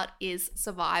about is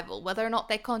survival. Whether or not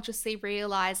they consciously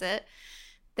realize it,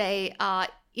 they are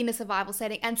in a survival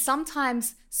setting. And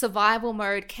sometimes survival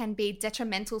mode can be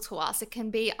detrimental to us. It can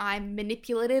be, I'm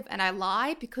manipulative and I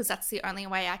lie because that's the only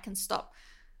way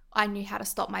I knew how to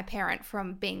stop my parent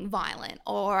from being violent.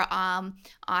 Or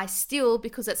I steal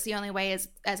because that's the only way as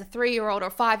a 3-year-old or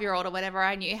 5-year-old or whatever,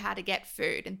 I knew how to get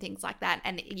food and things like that.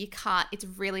 And it's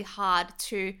really hard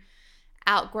to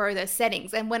outgrow those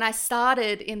settings. And when I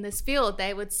started in this field,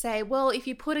 they would say, well, if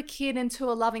you put a kid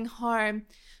into a loving home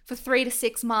for 3 to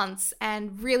 6 months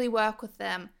and really work with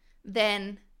them,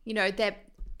 then,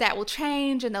 that will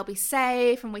change and they'll be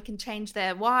safe and we can change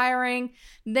their wiring.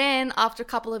 Then after a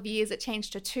couple of years, it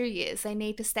changed to 2 years. They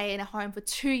need to stay in a home for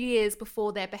 2 years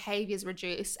before their behaviors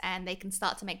reduce and they can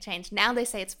start to make change. Now they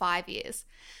say it's 5 years.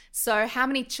 So how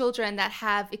many children that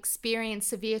have experienced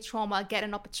severe trauma get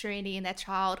an opportunity in their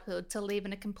childhood to live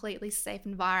in a completely safe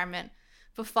environment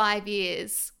for 5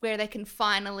 years, where they can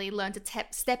finally learn to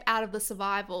step out of the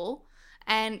survival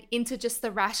and into just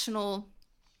the rational,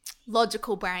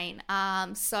 logical brain.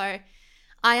 So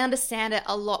I understand it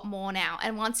a lot more now.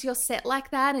 And once you're set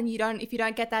like that, and if you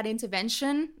don't get that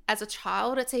intervention as a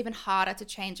child, it's even harder to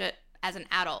change it as an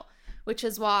adult, which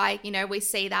is why, we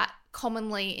see that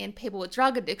commonly in people with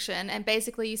drug addiction. And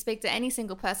basically you speak to any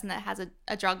single person that has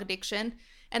a drug addiction,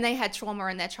 and they had trauma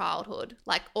in their childhood,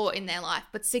 or in their life,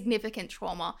 but significant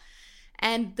trauma.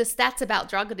 And the stats about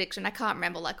drug addiction, I can't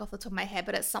remember off the top of my head,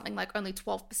 but it's something like only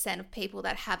 12% of people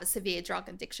that have a severe drug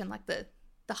addiction, like the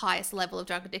highest level of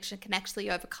drug addiction, can actually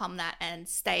overcome that and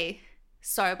stay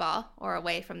sober or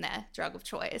away from their drug of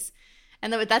choice.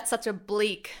 And that's such a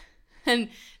bleak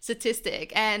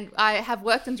statistic. And I have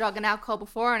worked in drug and alcohol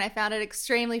before, and I found it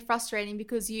extremely frustrating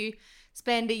because you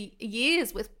spend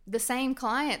years with the same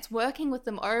clients, working with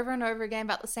them over and over again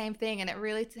about the same thing, and it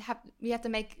really you have to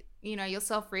make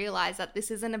yourself realize that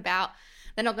this isn't about,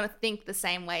 they're not going to think the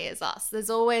same way as us. There's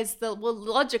always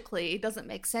logically it doesn't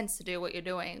make sense to do what you're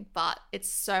doing, but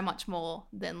it's so much more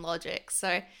than logic.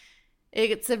 So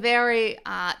it's a very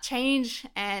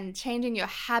changing your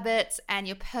habits and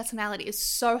your personality is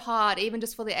so hard, even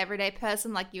just for the everyday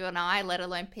person like you and I, let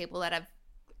alone people that have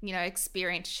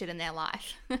experienced shit in their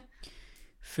life.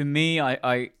 For me,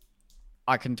 I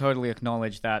can totally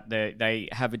acknowledge that they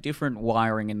have a different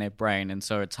wiring in their brain, and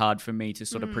so it's hard for me to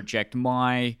sort of project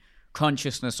my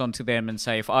consciousness onto them and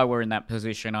say, if I were in that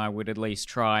position, I would at least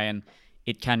try, and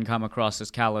it can come across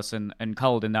as callous and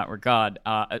cold in that regard,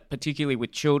 particularly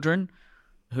with children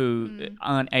who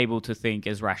aren't able to think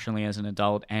as rationally as an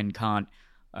adult and can't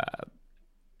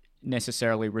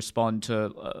necessarily respond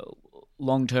to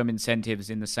long-term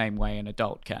incentives in the same way an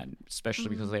adult can, especially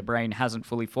because their brain hasn't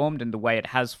fully formed, and the way it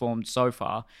has formed so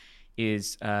far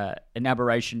is an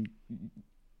aberration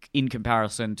in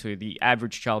comparison to the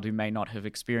average child who may not have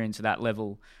experienced that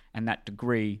level and that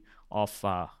degree of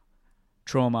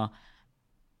trauma.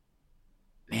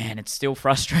 Man, it's still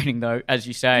frustrating though, as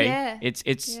you say. Yeah.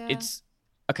 It's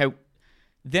okay.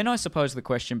 Then I suppose the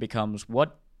question becomes,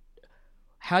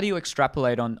 how do you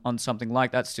extrapolate on something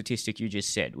like that statistic you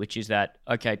just said, which is that,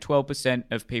 okay, 12%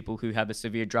 of people who have a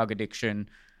severe drug addiction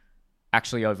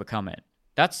actually overcome it.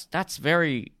 That's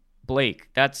very bleak.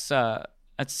 That's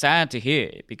sad to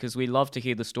hear, because we love to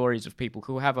hear the stories of people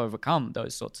who have overcome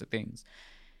those sorts of things.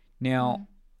 Now,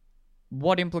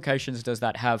 what implications does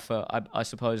that have for, I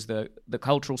suppose, the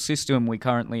cultural system we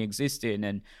currently exist in,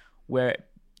 and where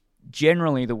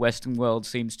generally the Western world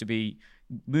seems to be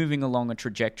moving along a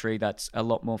trajectory that's a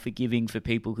lot more forgiving for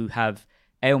people who have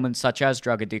ailments such as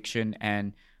drug addiction,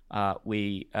 and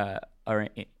we are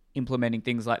implementing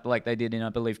things like they did in, I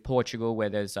believe, Portugal, where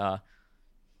there's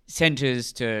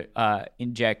centers to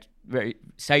inject very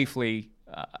safely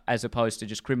as opposed to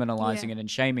just criminalizing it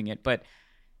and shaming it. But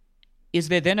is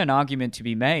there then an argument to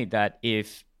be made that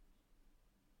if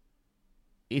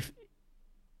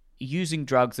using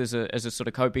drugs as a sort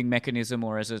of coping mechanism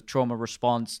or as a trauma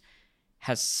response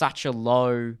has such a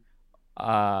low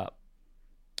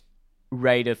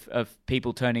rate of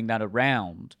people turning that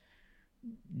around,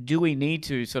 do we need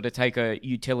to sort of take a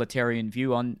utilitarian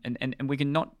view on, and we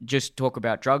can not just talk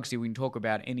about drugs here, we can talk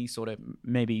about any sort of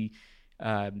maybe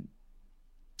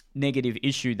negative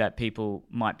issue that people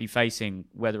might be facing,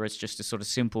 whether it's just a sort of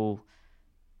simple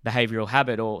behavioral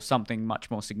habit or something much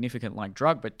more significant like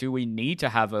drug. But do we need to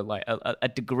have a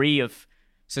degree of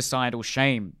societal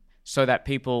shame so that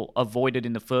people avoid it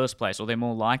in the first place, or they're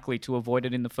more likely to avoid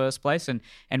it in the first place,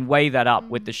 and weigh that up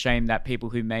with the shame that people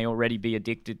who may already be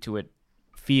addicted to it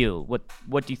feel?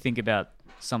 What do you think about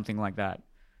something like that?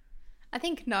 I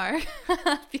think no,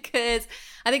 because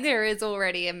I think there is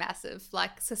already a massive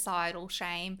societal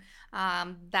shame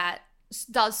that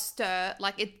does stir.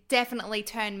 It definitely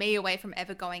turned me away from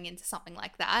ever going into something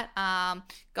like that,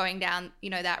 going down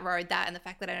that road, that, and the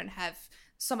fact that I don't have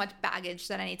so much baggage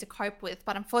that I need to cope with.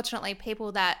 But unfortunately,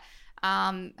 people that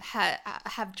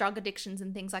have drug addictions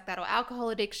and things like that, or alcohol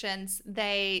addictions,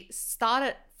 they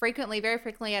start very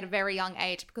frequently at a very young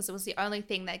age, because it was the only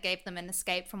thing that gave them an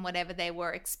escape from whatever they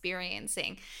were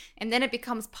experiencing. And then it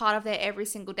becomes part of their every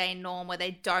single day norm, where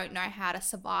they don't know how to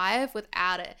survive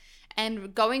without it.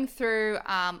 And going through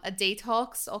a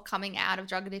detox or coming out of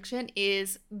drug addiction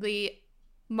is the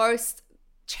most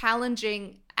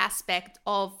challenging aspect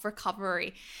of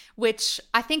recovery, which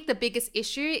I think the biggest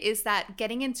issue is that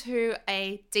getting into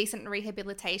a decent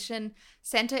rehabilitation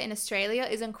center in Australia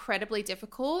is incredibly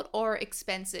difficult or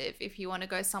expensive if you want to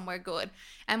go somewhere good.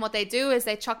 And what they do is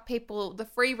they chuck people the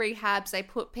free rehabs, they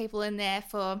put people in there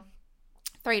for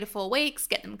 3 to 4 weeks,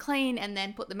 get them clean, and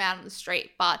then put them out on the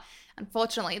street. But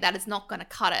unfortunately, that is not going to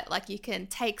cut it. You can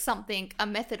take a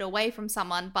method away from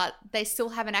someone, but they still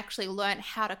haven't actually learned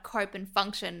how to cope and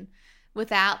function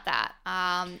without that.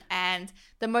 And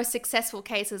the most successful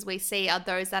cases we see are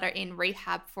those that are in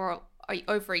rehab for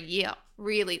over a year,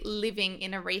 really living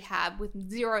in a rehab with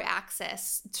zero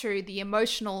access to the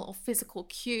emotional or physical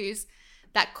cues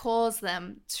that cause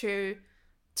them to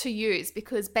use.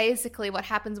 Because basically what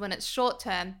happens when it's short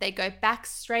term, they go back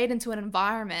straight into an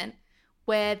environment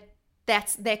where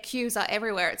their cues are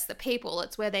everywhere. It's the people,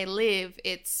 it's where they live,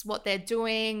 it's what they're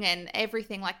doing, and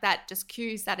everything like that just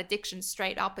cues that addiction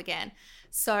straight up again.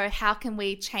 So how can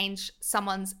we change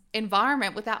someone's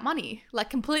environment without money?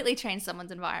 Completely change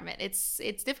someone's environment. It's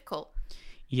difficult.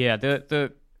 Yeah,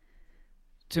 the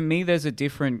to me, there's a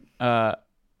different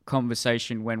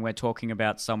conversation when we're talking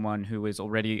about someone who is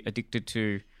already addicted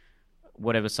to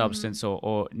whatever substance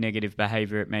or negative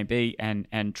behavior it may be,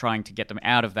 and trying to get them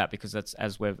out of that, because that's,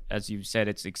 as you've said,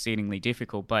 it's exceedingly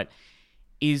difficult. But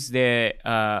is there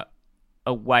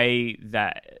a way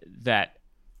that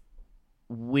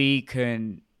we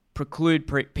can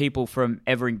preclude people from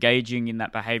ever engaging in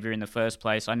that behavior in the first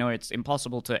place? I know it's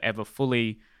impossible to ever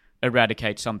fully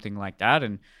eradicate something like that,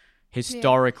 and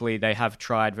historically they have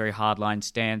tried very hardline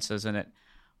stances, and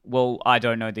I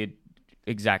don't know the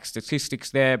exact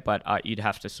statistics there, but you'd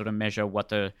have to sort of measure what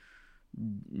the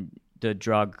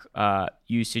drug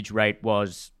usage rate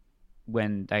was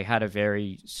when they had a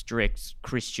very strict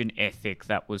Christian ethic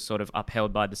that was sort of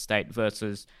upheld by the state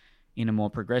versus in a more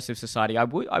progressive society. I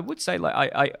would say, like,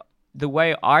 I the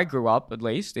way I grew up, at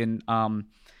least in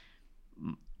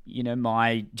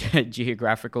my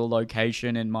geographical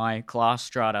location and my class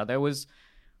strata,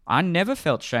 I never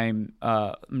felt shame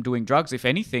doing drugs. If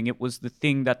anything, it was the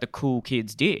thing that the cool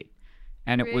kids did,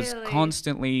 and it was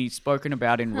constantly spoken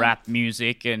about in rap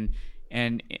music. And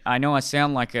I know I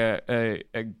sound like a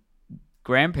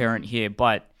grandparent here,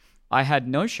 but I had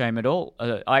no shame at all.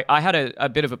 I had a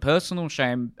bit of a personal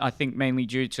shame, I think mainly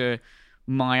due to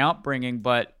my upbringing,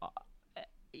 but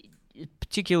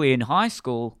particularly in high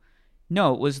school,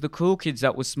 no, it was the cool kids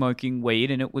that were smoking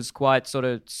weed, and it was quite sort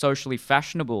of socially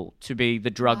fashionable to be the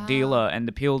drug dealer, and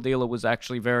the pill dealer was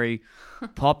actually very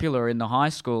popular in the high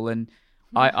school. And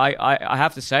I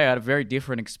have to say, I had a very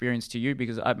different experience to you,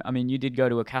 because I mean, you did go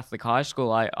to a Catholic high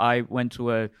school. I went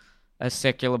to a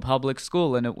secular public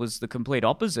school, and it was the complete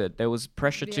opposite. There was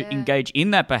pressure to engage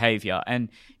in that behavior, and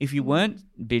if you weren't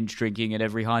binge drinking at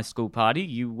every high school party,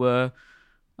 you weren't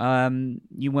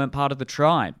part of the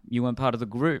tribe. You weren't part of the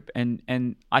group.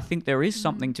 And I think there is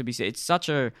something to be said. It's such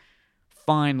a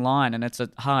fine line, and it's a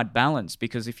hard balance,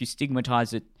 because if you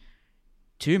stigmatize it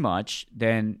too much,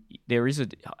 then there is a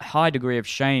high degree of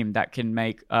shame that can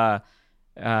make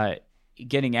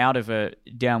getting out of a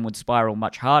downward spiral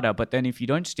much harder. But then if you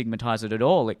don't stigmatize it at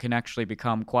all, it can actually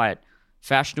become quite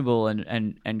fashionable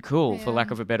and cool, for lack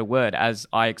of a better word, as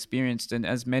I experienced, and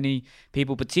as many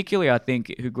people, particularly I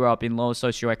think, who grew up in lower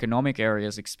socioeconomic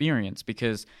areas, experience.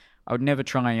 Because I would never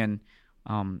try and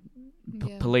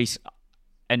police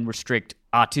and restrict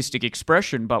artistic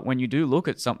expression, but when you do look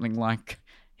at something like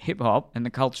hip-hop and the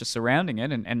culture surrounding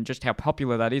it, and just how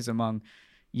popular that is among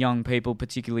young people,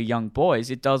 particularly young boys,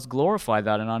 it does glorify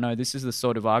that. And I know this is the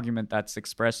sort of argument that's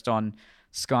expressed on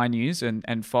Sky News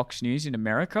and Fox News in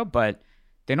America, but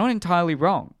they're not entirely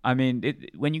wrong. I mean,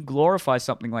 when you glorify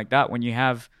something like that, when you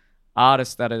have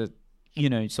artists that are,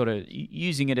 sort of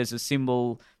using it as a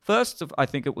symbol, first, I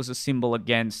think it was a symbol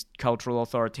against cultural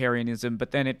authoritarianism,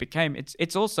 but then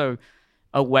it's also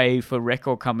a way for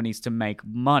record companies to make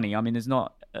money. I mean, there's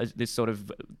not this sort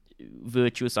of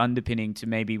virtuous underpinning to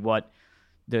maybe what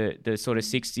the sort of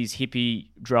 60s hippie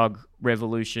drug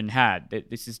revolution had.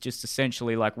 This is just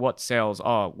essentially like what sells.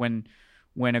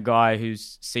 When a guy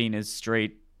who's seen as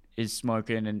street is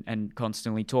smoking and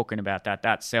constantly talking about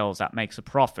that sells, that makes a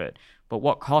profit. But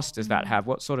what cost does that have?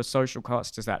 What sort of social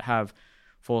cost does that have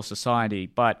for society?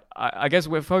 But I guess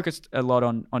we're focused a lot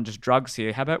on just drugs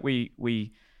here. How about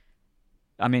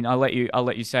I mean, I'll let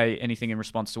you say anything in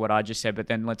response to what I just said, but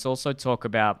then let's also talk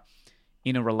about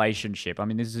in a relationship. I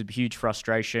mean, this is a huge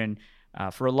frustration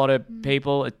for a lot of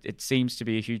people. It seems to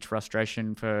be a huge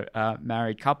frustration for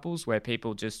married couples, where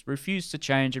people just refuse to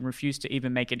change and refuse to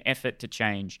even make an effort to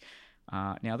change.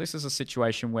 Now, this is a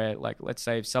situation where, like, let's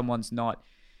say if someone's not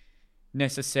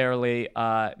necessarily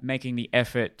making the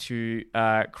effort to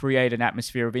create an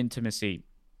atmosphere of intimacy,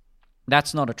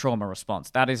 that's not a trauma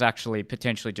response. That is actually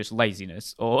potentially just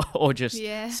laziness or just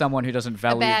someone who doesn't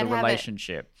value the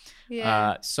relationship.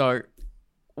 So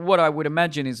what I would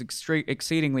imagine is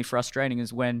exceedingly frustrating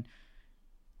is when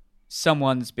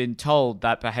someone's been told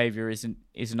that behavior isn't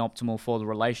optimal for the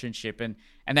relationship, and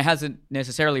there hasn't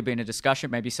necessarily been a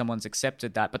discussion. Maybe someone's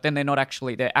accepted that, but then they're not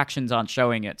actually, their actions aren't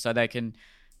showing it. So they can,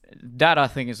 that I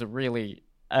think is a really,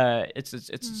 it's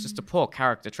just a poor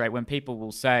character trait when people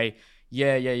will say,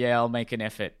 yeah, I'll make an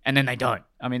effort, and then they don't.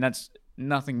 I mean, that's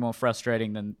nothing more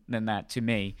frustrating than that to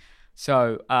me.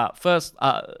 So first,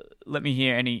 let me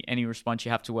hear any response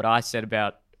you have to what I said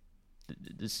about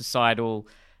the societal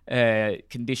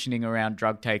conditioning around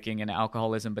drug taking and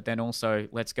alcoholism, but then also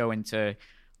let's go into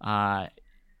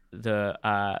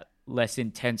the less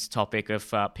intense topic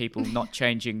of people not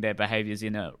changing their behaviors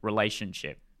in a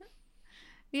relationship.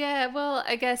 Yeah, well,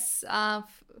 I guess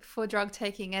for drug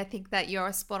taking, I think that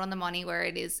you're spot on the money where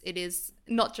it is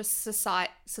not just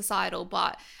societal,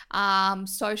 but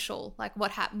social. Like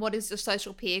what is the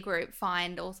social peer group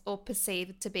find or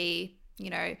perceive to be,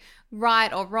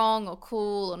 right or wrong or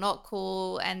cool or not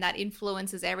cool, and that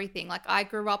influences everything. Like I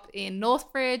grew up in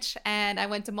Northbridge and I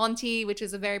went to Monty, which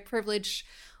is a very privileged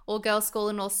all girls school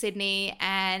in North Sydney,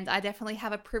 and I definitely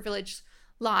have a privileged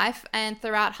life. And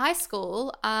throughout high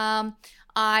school,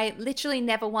 I literally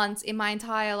never once in my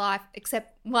entire life,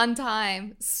 except one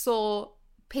time, saw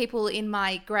people in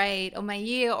my grade or my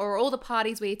year or all the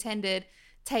parties we attended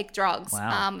take drugs,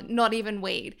 Wow. not even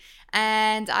weed.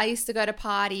 And I used to go to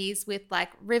parties with like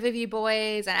Riverview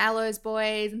boys and Aloes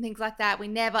boys and things like that. We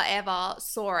never ever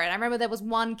saw it. I remember there was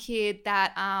one kid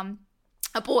that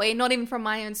a boy, not even from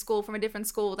my own school, from a different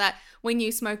school, that we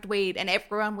knew smoked weed, and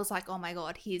everyone was like, oh my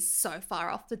God, he's so far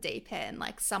off the deep end.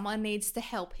 Like, someone needs to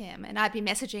help him. And I'd be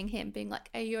messaging him, being like,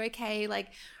 are you okay? Like,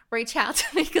 reach out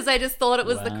to me, because I just thought it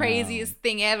was the Wow. craziest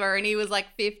thing ever. And he was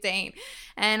like 15.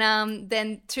 And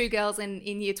then two girls in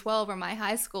year 12 from my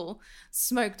high school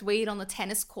smoked weed on the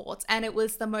tennis courts. And it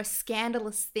was the most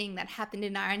scandalous thing that happened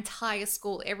in our entire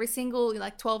school. Every single,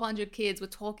 like, 1,200 kids were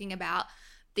talking about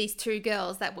these two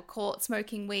girls that were caught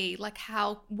smoking weed. Like,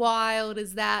 how wild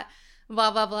is that?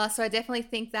 Blah, blah, blah. So I definitely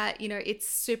think that, it's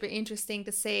super interesting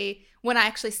to see. When I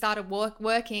actually started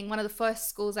working, one of the first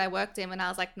schools I worked in when I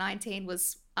was like 19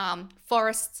 was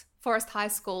Forest High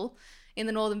School in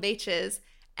the Northern Beaches.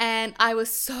 And I was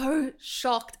so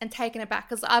shocked and taken aback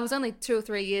because I was only 2 or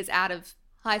 3 years out of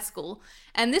high school,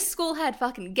 and this school had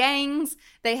fucking gangs.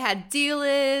 They had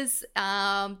dealers.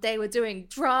 They were doing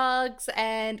drugs,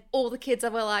 and all the kids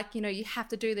were like, you have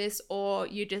to do this or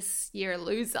you're a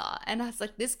loser. And I was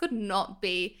like, this could not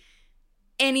be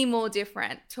any more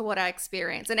different to what I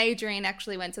experienced. And Adrian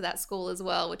actually went to that school as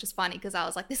well, which is funny because I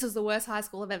was like, this is the worst high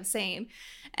school I've ever seen.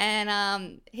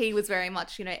 And he was very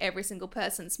much, every single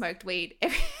person smoked weed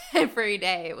every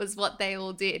day. It was what they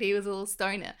all did. He was a little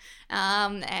stoner.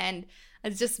 And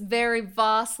it's just very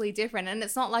vastly different. And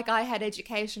it's not like I had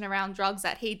education around drugs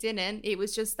that he didn't. It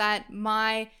was just that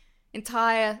my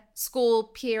entire school,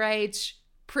 peer age,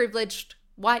 privileged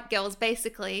white girls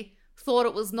basically thought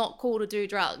it was not cool to do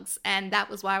drugs, and that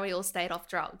was why we all stayed off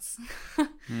drugs.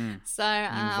 Hmm. So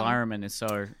The environment is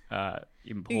so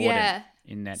important yeah,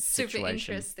 in that super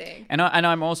situation. interesting.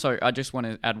 I'm also, I just want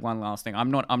to add one last thing. I'm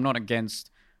not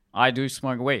against. I do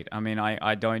smoke weed. I mean,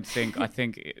 I don't think. I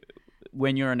think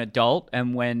when you're an adult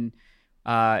and when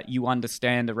you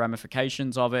understand the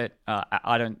ramifications of it,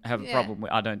 I don't have a Yeah, problem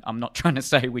with. I'm not trying to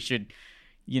say we should,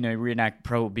 reenact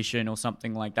prohibition or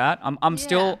something like that. I'm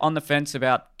still yeah, on the fence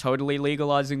about totally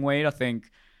legalizing weed. I think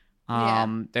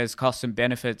yeah, there's costs and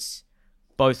benefits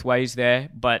both ways there,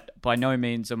 but by no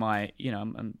means am I,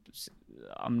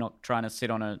 I'm not trying to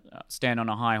stand on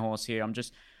a high horse here. I'm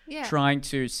just yeah. trying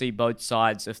to see both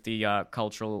sides of the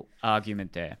cultural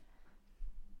argument there.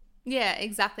 Yeah,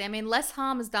 exactly. I mean, less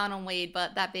harm is done on weed,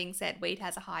 but that being said, weed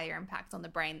has a higher impact on the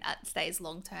brain that stays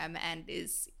long term and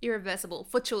is irreversible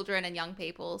for children and young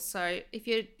people. So if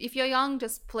you're young,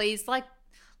 just please like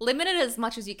limit it as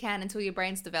much as you can until your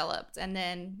brain's developed, and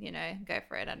then go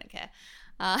for it. I don't care.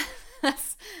 Uh,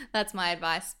 that's my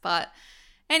advice. But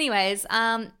anyways,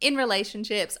 in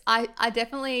relationships, I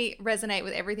definitely resonate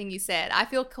with everything you said. I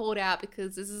feel called out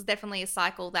because this is definitely a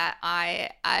cycle that I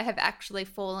have actually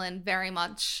fallen very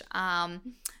much,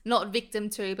 not victim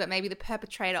to, but maybe the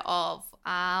perpetrator of,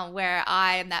 where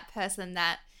I am that person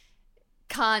that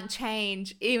can't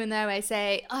change, even though I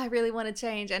say, oh, I really want to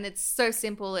change. And it's so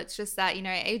simple. It's just that,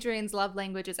 Adrian's love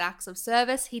language is acts of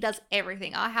service. He does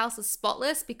everything. Our house is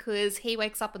spotless because he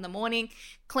wakes up in the morning,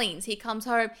 cleans. He comes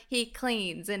home, he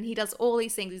cleans, and he does all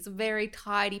these things. He's a very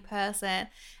tidy person.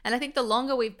 And I think the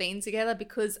longer we've been together,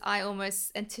 because I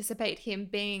almost anticipate him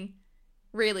being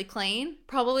really clean,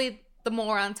 probably the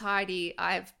more untidy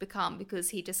I've become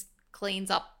because he just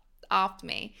cleans up after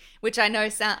me, which I know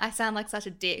I sound like such a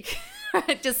dick,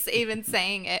 right? Just even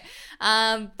saying it.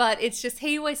 But it's just,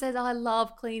 he always says, oh, I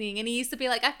love cleaning. And he used to be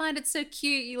like, I find it so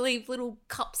cute. You leave little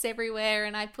cups everywhere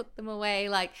and I put them away.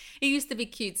 Like, he used to be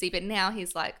cutesy, but now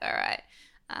he's like, all right,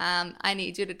 I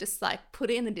need you to just like put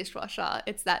it in the dishwasher.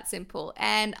 It's that simple.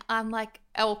 And I'm like,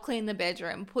 oh, clean the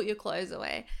bedroom, put your clothes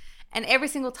away. And every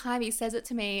single time he says it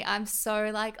to me, I'm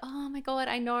so like, oh my God,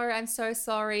 I know, I'm so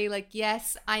sorry. Like,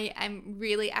 yes, I am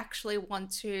really actually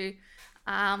want to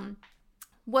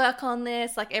work on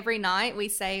this. Like, every night we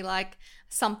say like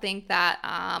something that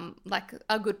like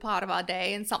a good part of our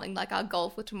day and something like our goal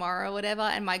for tomorrow or whatever.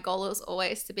 And my goal is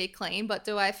always to be clean, but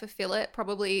do I fulfill it?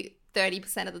 Probably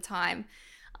 30% of the time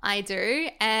I do.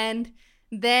 And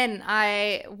then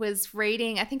I was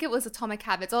reading, I think it was Atomic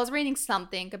Habits. I was reading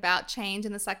something about change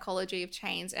and the psychology of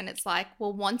change. And it's like,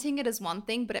 well, wanting it is one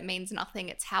thing, but it means nothing.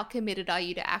 It's how committed are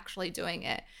you to actually doing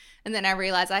it? And then I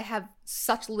realized I have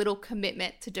such little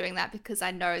commitment to doing that because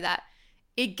I know that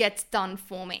it gets done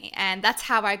for me. And that's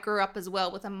how I grew up as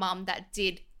well, with a mum that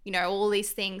did, you know, all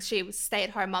these things. She was a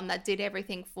stay-at-home mum that did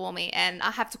everything for me. And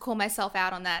I have to call myself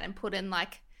out on that and put in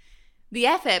like the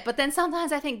effort. But then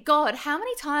sometimes I think, God, how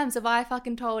many times have I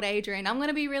fucking told Adrian, I'm going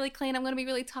to be really clean, I'm going to be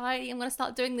really tidy, I'm going to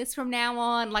start doing this from now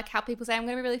on, like how people say I'm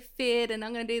going to be really fit and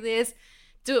I'm going to do this,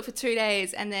 do it for 2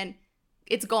 days, and then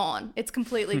it's gone. It's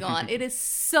completely gone. It is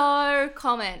so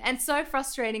common and so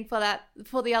frustrating for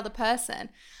the other person.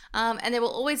 And there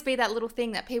will always be that little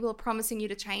thing that people are promising you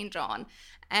to change on.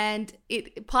 And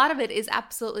part of it is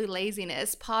absolutely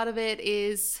laziness. Part of it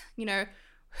is, you know,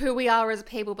 who we are as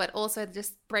people, but also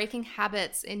just breaking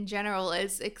habits in general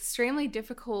is extremely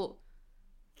difficult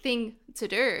thing to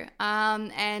do.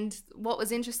 And what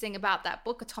was interesting about that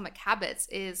book, Atomic Habits,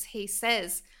 is he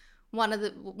says one of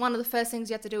the first things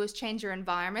you have to do is change your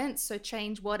environment. So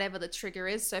change whatever the trigger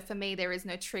is. So for me, there is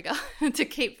no trigger to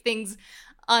keep things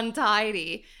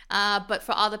untidy. But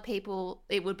for other people,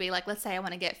 it would be like, let's say I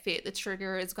want to get fit. The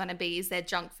trigger is going to be, is there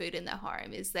junk food in their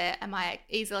home? Am I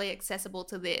easily accessible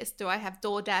to this? Do I have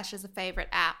DoorDash as a favorite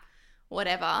app?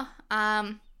 Whatever.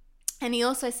 And he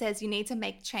also says you need to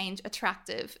make change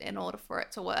attractive in order for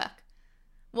it to work.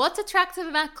 What's attractive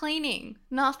about cleaning?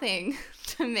 Nothing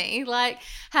to me. Like,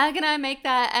 how can I make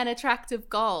that an attractive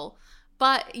goal?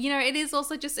 But, you know, it is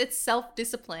also just, it's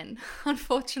self-discipline.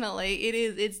 Unfortunately, it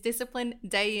is. It's discipline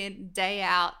day in, day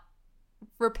out,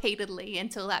 repeatedly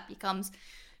until that becomes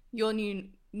your new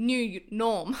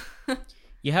norm.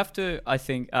 You have to, I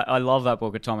think, I love that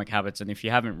book, Atomic Habits. And if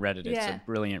you haven't read it, it's a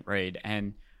brilliant read.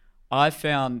 And I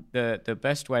found the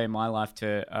best way in my life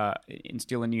to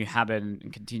instill a new habit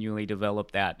and continually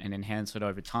develop that and enhance it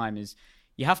over time is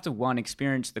you have to, one,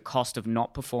 experience the cost of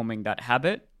not performing that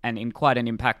habit and in quite an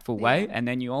impactful way. And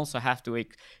then you also have to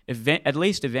at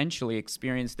least eventually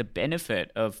experience the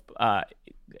benefit of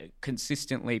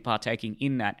consistently partaking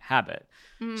in that habit.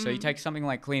 So you take something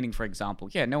like cleaning, for example.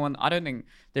 I don't think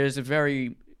there's a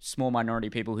very small minority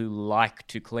of people who like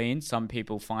to clean. Some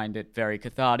people find it very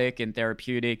cathartic and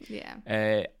therapeutic.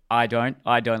 I don't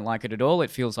like it at all. It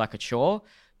feels like a chore.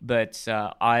 But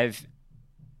I've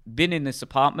been in this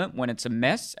apartment when it's a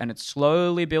mess and it's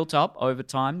slowly built up over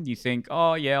time. You think,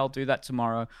 oh yeah, I'll do that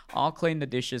tomorrow. I'll clean the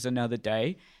dishes another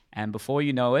day. And before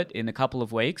you know it, in a couple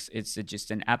of weeks, it's just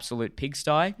an absolute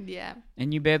pigsty.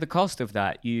 And you bear the cost of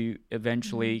that. You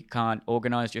eventually can't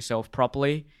organize yourself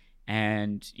properly,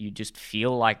 and you just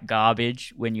feel like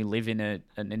garbage when you live in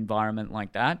an environment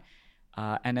like that.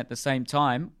 And at the same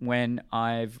time, when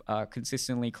I've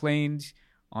consistently cleaned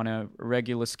on a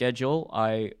regular schedule,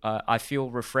 I feel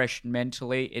refreshed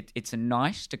mentally. It's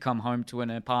nice to come home to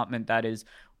an apartment that is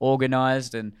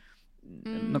organized and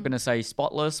I'm not going to say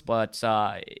spotless, but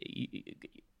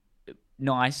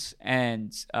nice,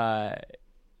 and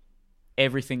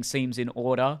everything seems in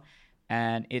order.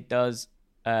 And it does,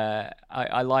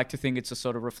 I like to think it's a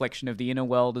sort of reflection of the inner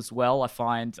world as well. I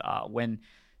find when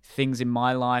things in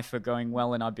my life are going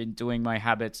well and I've been doing my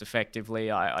habits effectively,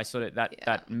 I sort of,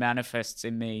 that manifests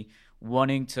in me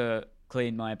wanting to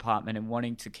clean my apartment and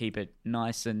wanting to keep it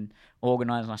nice and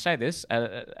organized. And I say this,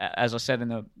 as I said in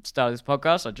the start of this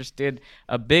podcast, I just did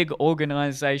a big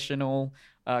organizational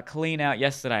clean out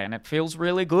yesterday, and it feels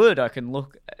really good. I can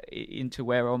look into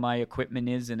where all my equipment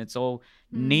is, and it's all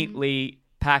neatly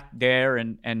packed there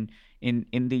and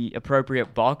in the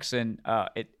appropriate box, and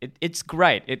it's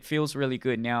great. It feels really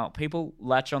good. Now, people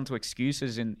latch onto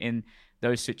excuses in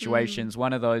those situations.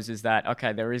 One of those is that,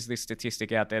 okay, there is this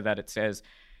statistic out there that it says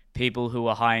people who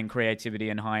are high in creativity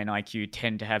and high in IQ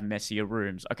tend to have messier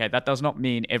rooms. Okay, that does not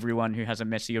mean everyone who has a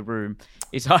messier room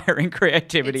is higher in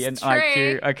creativity and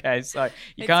IQ. Okay, so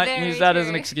you can't use that as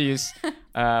an excuse.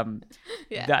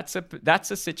 That's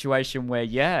a situation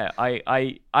where,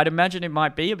 I'd imagine it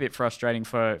might be a bit frustrating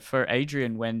for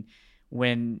Adrian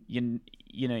when you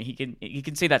know he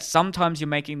can see that sometimes you're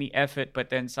making the effort, but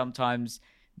then sometimes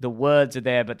the words are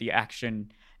there, but the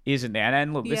action isn't there.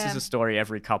 And look, this is a story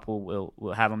every couple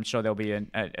will have. I'm sure there'll be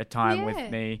a time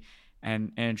with me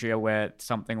and Andrea where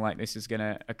something like this is going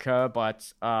to occur.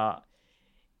 But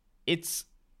it's,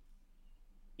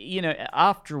 you know,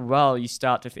 after a while you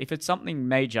start to, if it's something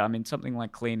major, I mean, something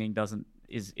like cleaning that's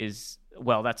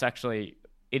actually,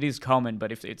 it is common.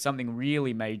 But if it's something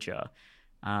really major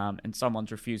and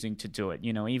someone's refusing to do it,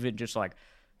 you know, even just like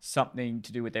something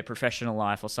to do with their professional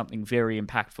life or something very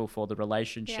impactful for the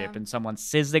relationship, and someone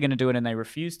says they're going to do it and they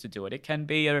refuse to do it, it can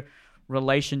be a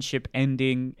relationship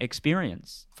ending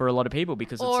experience for a lot of people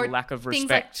because or it's a lack of things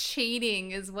like respect.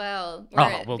 cheating as well.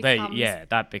 Oh, well,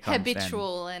 that becomes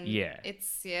habitual, then, and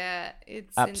it's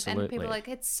absolutely. and people are like,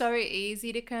 it's so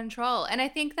easy to control. And I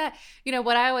think that, you know,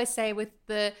 what I always say with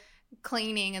the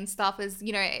cleaning and stuff is,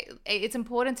 you know, it's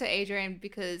important to Adrian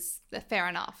because fair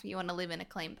enough, you want to live in a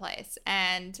clean place.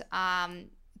 And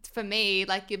for me,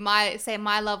 like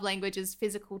my love language is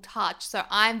physical touch. So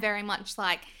I'm very much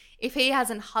like, if he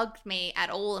hasn't hugged me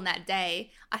at all in that day,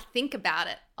 I think about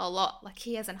it a lot. Like,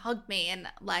 he hasn't hugged me, and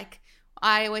like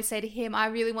I always say to him, I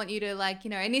really want you to, like, you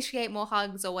know, initiate more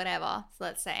hugs or whatever, so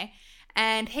let's say.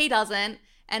 And he doesn't,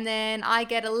 and then I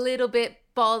get a little bit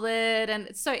bothered, and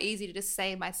it's so easy to just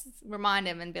remind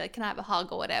him and be like, can I have a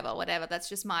hug or whatever. That's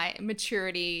just my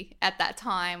maturity at that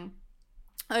time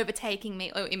overtaking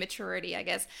me, or immaturity, I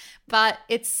guess. But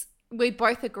we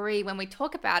both agree when we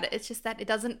talk about it, it's just that it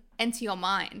doesn't enter your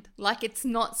mind. Like, it's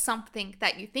not something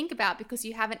that you think about because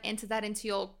you haven't entered that into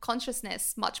your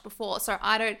consciousness much before. So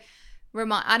I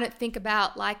don't think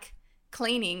about like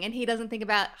cleaning, and he doesn't think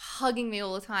about hugging me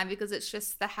all the time because it's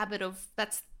just the habit of,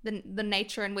 that's the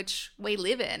nature in which we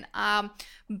live in, or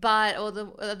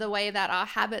the way that our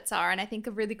habits are. And I think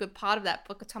a really good part of that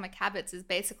book, Atomic Habits, is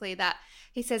basically that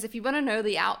he says, if you want to know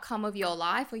the outcome of your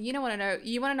life, or you want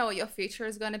to know what your future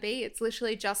is going to be, it's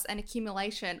literally just an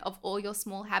accumulation of all your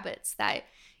small habits that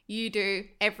you do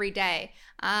every day,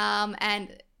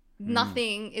 and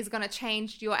nothing is going to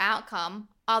change your outcome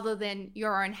other than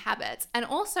your own habits. And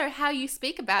also how you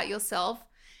speak about yourself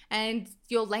and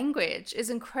your language is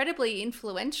incredibly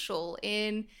influential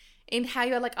in how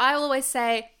you're, like, I always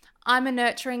say I'm a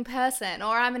nurturing person,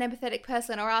 or I'm an empathetic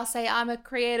person, or I'll say I'm a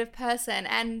creative person,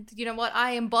 and you know what,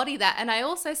 I embody that. And I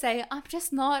also say I'm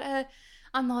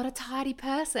not a tidy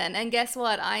person, and guess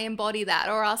what, I embody that.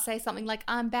 Or I'll say something like,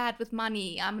 I'm bad with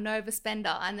money, I'm an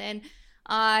overspender, and then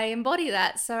I embody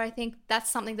that. So I think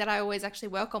that's something that I always actually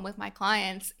work on with my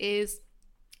clients, is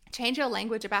change your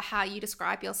language about how you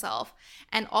describe yourself.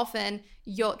 And often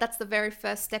that's the very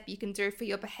first step you can do for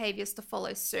your behaviors to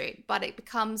follow suit. But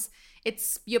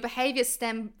your behaviors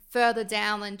stem further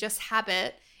down than just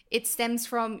habit. It stems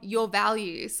from your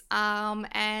values,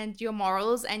 and your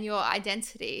morals and your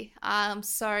identity.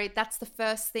 So that's the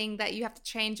first thing that you have to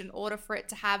change in order for it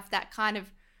to have that kind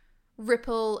of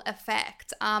ripple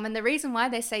effect. And the reason why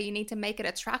they say you need to make it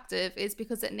attractive is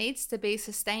because it needs to be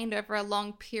sustained over a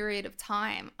long period of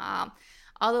time.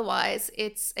 Otherwise,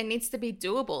 it needs to be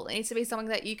doable. It needs to be something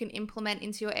that you can implement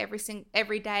into your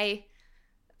everyday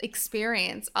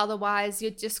experience. Otherwise,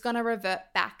 you're just going to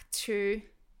revert back to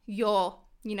your,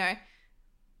 you know,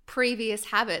 previous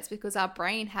habits, because our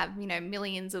brain have, you know,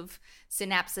 millions of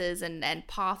synapses and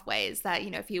pathways that,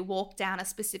 you know, if you walk down a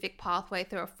specific pathway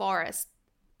through a forest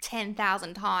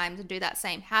 10,000 times and do that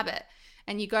same habit,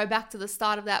 and you go back to the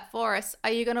start of that forest,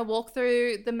 are you going to walk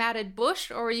through the matted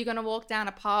bush, or are you going to walk down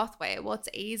a pathway? What's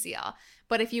easier?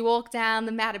 But if you walk down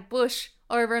the matted bush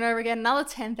over and over again another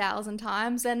 10,000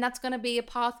 times, then that's going to be a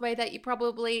pathway that you're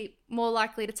probably more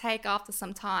likely to take after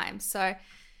some time. So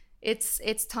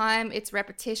it's time, it's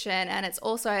repetition, and it's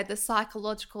also the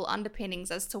psychological underpinnings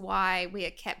as to why we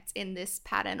are kept in this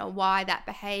pattern, or why that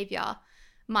behavior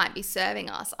might be serving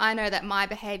us. I know that my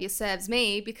behavior serves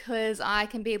me because I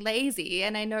can be lazy,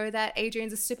 and I know that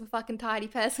Adrian's a super fucking tidy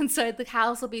person, so the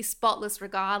house will be spotless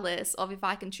regardless of if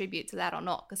I contribute to that or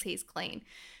not, because he's clean.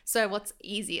 So what's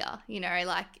easier? You know,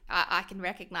 like I can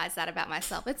recognize that about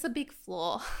myself. It's a big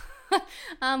flaw.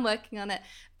 I'm working on it,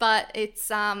 but it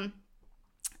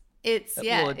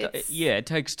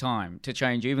takes time to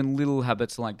change even little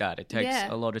habits like that. It takes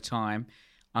a lot of time,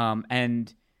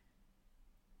 and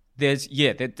there's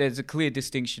a clear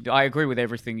distinction. I agree with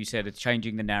everything you said. It's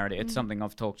changing the narrative. It's something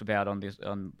I've talked about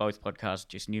on both podcasts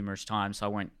just numerous times, so I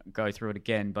won't go through it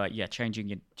again. But yeah, changing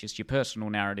your personal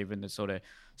narrative and the sort of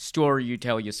story you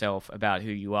tell yourself about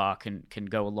who you are can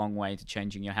go a long way to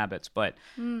changing your habits. But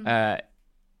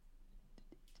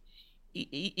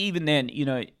even then, you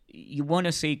know, you want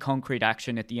to see concrete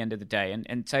action at the end of the day.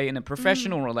 And say in a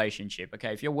professional relationship,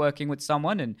 okay, if you're working with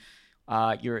someone and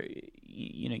you're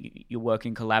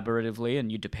working collaboratively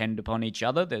and you depend upon each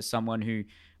other, there's someone who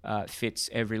fits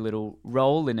every little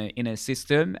role in a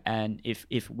system, and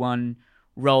if one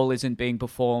role isn't being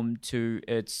performed to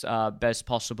its best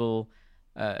possible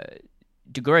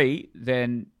degree,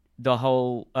 then the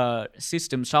whole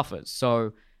system suffers.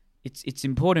 So it's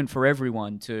important for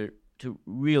everyone to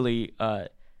really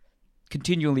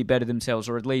continually better themselves,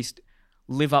 or at least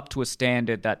live up to a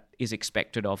standard that is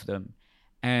expected of them.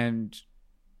 And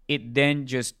it then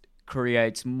just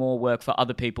creates more work for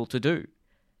other people to do.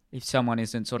 if someone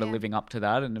isn't sort of living up to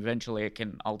that, and eventually it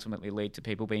can ultimately lead to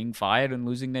people being fired and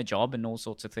losing their job and all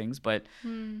sorts of things. But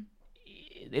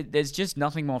there's just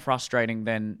nothing more frustrating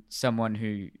than someone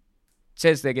who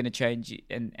says they're going to change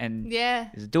and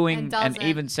is doing and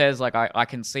even says like I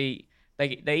can see.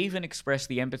 They even express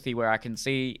the empathy where I can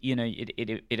see, you know,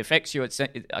 it affects you.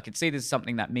 I can see this is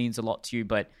something that means a lot to you,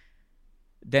 but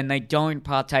then they don't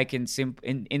partake in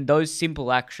those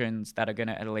simple actions that are going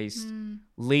to at least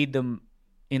lead them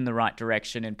in the right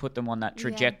direction and put them on that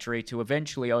trajectory to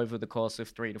eventually, over the course of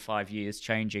 3 to 5 years,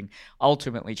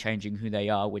 ultimately changing who they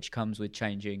are, which comes with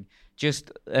changing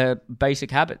just basic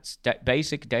habits,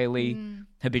 basic daily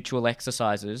habitual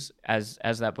exercises, as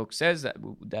that book says,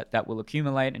 that will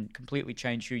accumulate and completely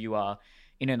change who you are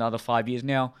in another 5 years.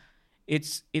 Now,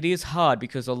 it is hard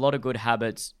because a lot of good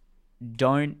habits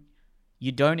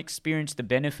you don't experience the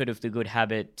benefit of the good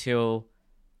habit till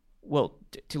a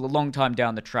long time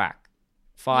down the track.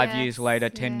 5 years later,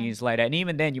 10 years later. And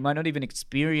even then, you might not even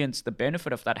experience the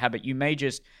benefit of that habit. You may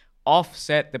just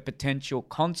offset the potential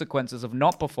consequences of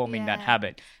not performing that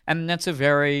habit. And that's a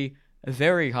very,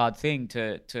 very hard thing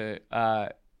to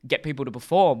get people to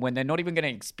perform when they're not even going to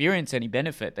experience any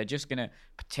benefit. They're just going to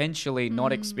potentially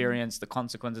not experience the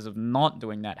consequences of not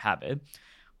doing that habit.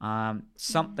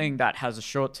 Something that has a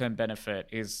short-term benefit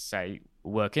is, say,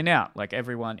 working out. Like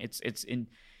everyone,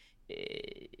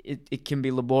 it can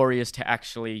be laborious to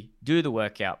actually do the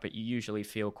workout, but you usually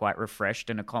feel quite refreshed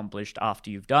and accomplished after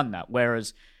you've done that.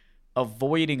 Whereas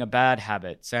avoiding a bad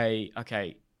habit, say,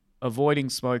 okay, avoiding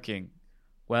smoking,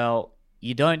 well,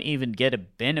 you don't even get a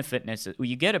benefit necessarily.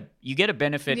 You get a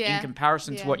benefit in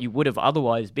comparison to what you would have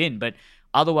otherwise been, but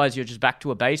otherwise you're just back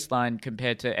to a baseline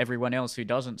compared to everyone else who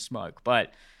doesn't smoke.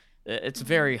 But it's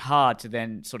very hard to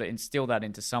then sort of instill that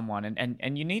into someone,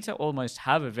 and you need to almost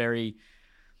have a very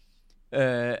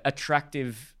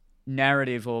attractive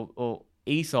narrative or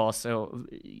ethos or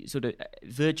sort of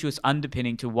virtuous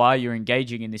underpinning to why you're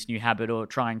engaging in this new habit or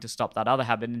trying to stop that other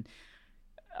habit. And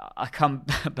I come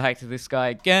back to this guy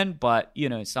again, but you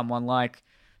know, someone like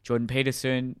Jordan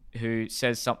Peterson, who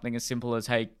says something as simple as,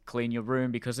 hey, clean your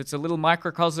room, because it's a little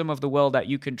microcosm of the world that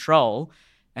you control.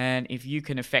 And if you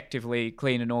can effectively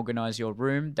clean and organize your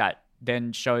room, that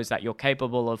then shows that you're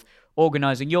capable of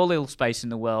organizing your little space in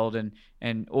the world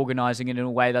and organizing it in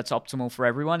a way that's optimal for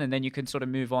everyone. And then you can sort of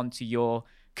move on to your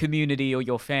community or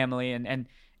your family and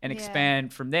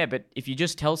expand from there. But if you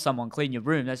just tell someone clean your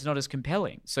room, that's not as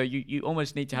compelling. So you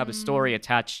almost need to have a story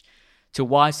attached to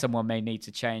why someone may need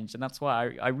to change. And that's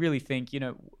why I really think, you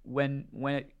know, when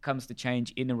it comes to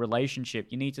change in a relationship,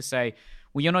 you need to say,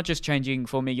 well, you're not just changing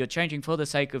for me, you're changing for the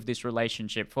sake of this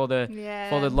relationship, for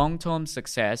the long-term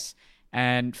success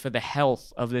and for the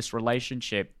health of this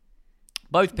relationship.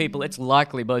 Both people, it's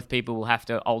likely both people will have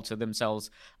to alter themselves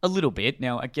a little bit.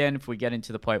 Now, again, if we get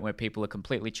into the point where people are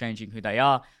completely changing who they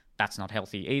are, that's not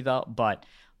healthy either. But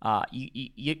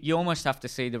you almost have to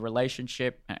see the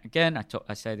relationship. Again,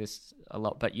 I say this a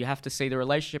lot, but you have to see the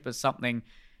relationship as something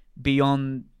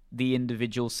beyond the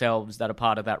individual selves that are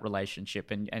part of that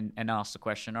relationship, and ask the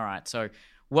question, all right, so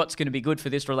what's going to be good for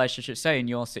this relationship? Say in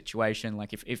your situation,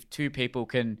 like if two people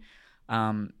can,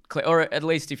 or at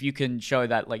least if you can show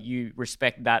that like you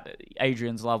respect that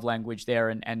Adrian's love language there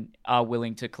and are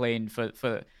willing to clean for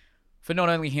not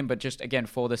only him, but just again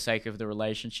for the sake of the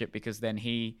relationship, because then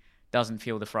he doesn't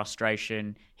feel the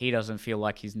frustration, he doesn't feel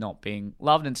like he's not being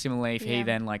loved. And similarly, if he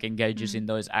then like engages in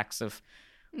those acts of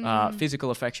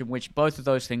physical affection, which both of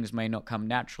those things may not come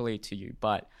naturally to you,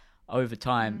 but over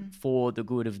time, for the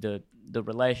good of the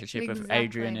relationship of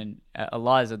Adrian and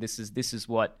Eliza, this is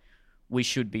what we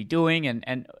should be doing.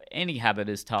 And any habit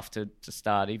is tough to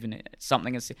start, even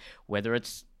something as, whether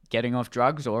it's getting off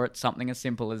drugs or it's something as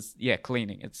simple as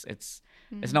cleaning. It's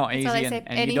not easy,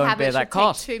 and you don't bear that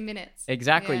cost. 2 minutes.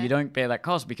 Exactly, you don't bear that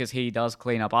cost because he does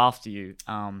clean up after you.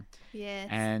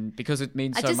 And because it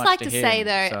means so much to him. I just like to say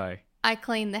though, I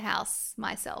cleaned the house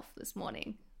myself this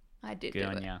morning. I did Good do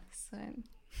on it. Ya. So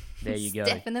there you go.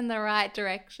 Stepping in the right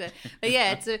direction. But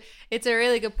yeah, it's a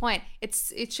really good point.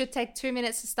 It should take 2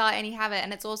 minutes to start any habit,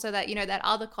 and it's also that, you know, that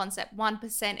other concept,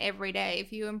 1% every day.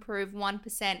 If you improve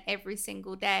 1% every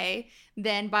single day,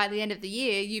 then by the end of the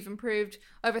year you've improved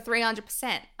over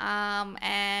 300%.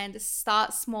 And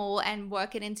start small and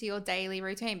work it into your daily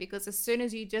routine, because as soon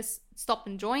as you just stop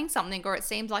enjoying something, or it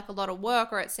seems like a lot of work,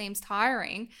 or it seems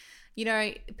tiring, you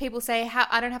know, people say,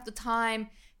 I don't have the time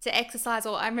to exercise.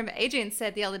 Or I remember Adrian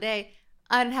said the other day,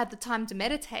 I don't have the time to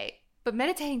meditate, but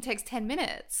meditating takes 10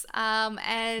 minutes. And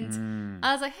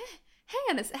I was like,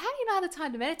 hang on, how do you not have the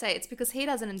time to meditate? It's because he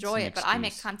doesn't enjoy it, but I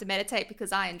make time to meditate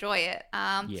because I enjoy it.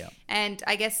 Yeah. And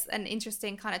I guess an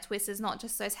interesting kind of twist is not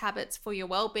just those habits for your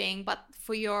well-being, but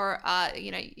for your,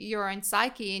 your own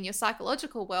psyche and your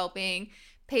psychological well-being.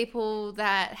 People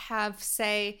that have,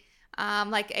 say,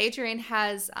 like Adrian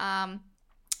has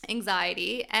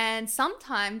anxiety, and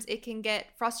sometimes it can get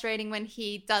frustrating when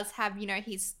he does have,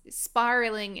 he's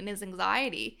spiraling in his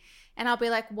anxiety. And I'll be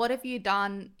like, what have you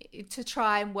done to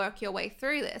try and work your way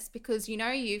through this? Because,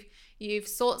 you've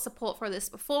sought support for this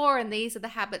before, and these are the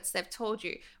habits they've told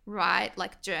you, right?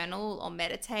 Like journal or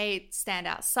meditate, stand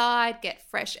outside, get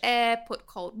fresh air, put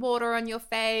cold water on your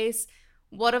face.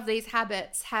 What of these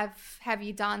habits have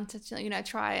you done to,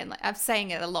 try and, like, I'm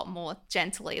saying it a lot more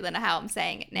gently than how I'm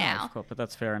saying it now. No, of course, but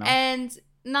that's fair enough. And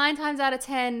 9 times out of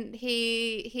 10,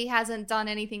 he hasn't done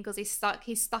anything because he's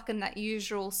stuck in that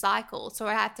usual cycle. So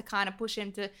I had to kind of push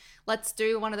him to, let's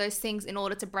do one of those things in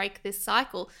order to break this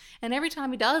cycle. And every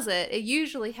time he does it, it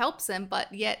usually helps him.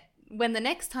 But yet when the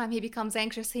next time he becomes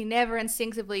anxious, he never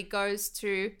instinctively goes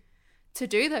to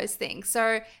do those things.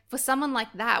 So for someone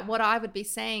like that, what I would be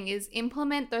saying is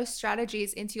implement those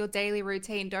strategies into your daily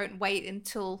routine. Don't wait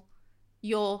until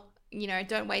you're in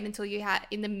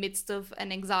the midst of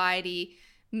an anxiety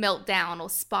meltdown or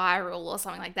spiral or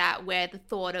something like that, where the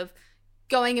thought of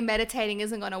going and meditating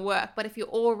isn't going to work. But if you're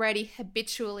already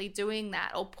habitually doing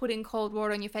that, or putting cold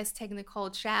water on your face, taking the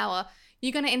cold shower,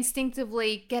 you're going to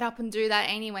instinctively get up and do that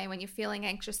anyway when you're feeling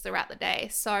anxious throughout the day.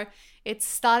 So it's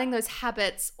starting those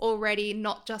habits already,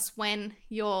 not just when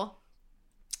you're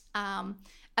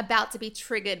about to be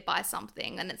triggered by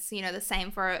something. And it's, the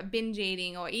same for binge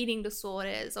eating or eating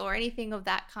disorders or anything of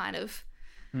that kind of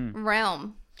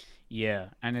realm. Yeah,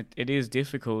 and it is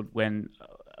difficult when,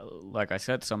 like I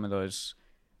said, some of those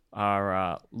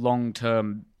are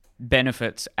long-term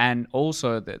benefits, and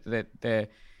also that they're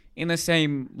in the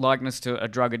same likeness to a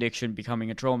drug addiction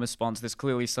becoming a trauma response. There's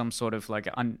clearly some sort of like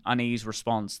unease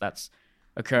response that's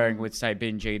occurring with, say,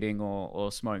 binge eating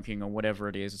or smoking or whatever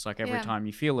it is. It's like every time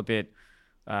you feel a bit,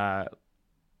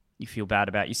 you feel bad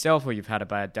about yourself, or you've had a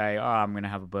bad day, I'm going to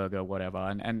have a burger or whatever.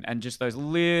 And just those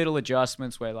little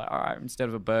adjustments where, like, all right, instead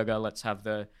of a burger, let's have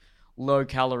the low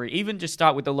calorie, even just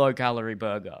start with the low calorie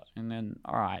burger. And then,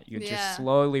 all right, you're just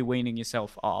slowly weaning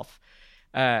yourself off.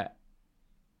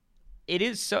 It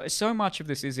is so much of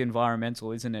this is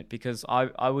environmental, isn't it? Because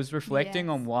I was reflecting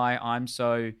on why I'm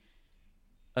so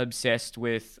obsessed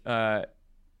with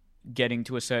getting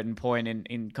to a certain point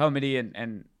in comedy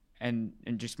and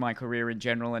just my career in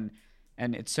general, and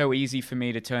it's so easy for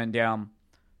me to turn down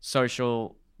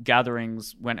social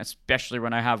gatherings especially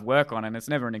when I have work on, and it's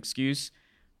never an excuse.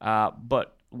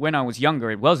 But when I was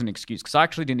younger, it was an excuse, because I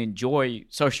actually didn't enjoy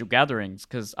social gatherings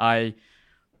because I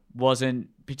wasn't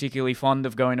particularly fond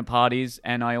of going to parties,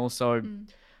 and I also,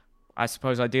 I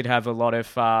suppose I did have a lot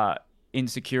of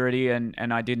insecurity, and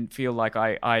I didn't feel like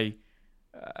I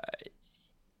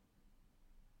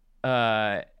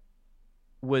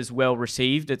was well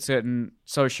received at certain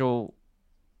social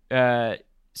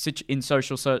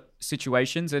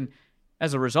situations, and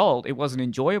as a result, it wasn't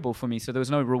enjoyable for me. So there was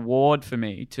no reward for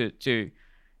me to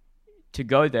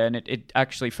go there, and it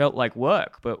actually felt like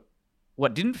work. But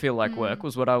what didn't feel like work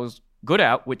was what I was good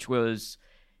at, which was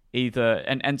either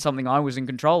and something I was in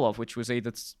control of, which was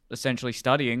either essentially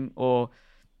studying or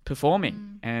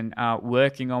performing and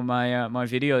working on my my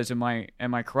videos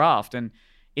and my craft. And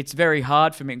it's very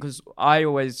hard for me because I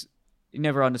always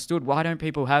never understood, why don't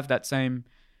people have that same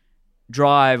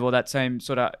drive or that same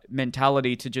sort of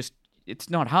mentality to just, it's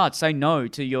not hard. Say no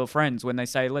to your friends when they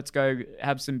say, let's go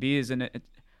have some beers, and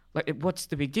what's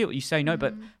the big deal? You say no,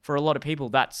 but for a lot of people,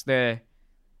 that's their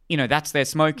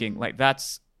smoking. Like,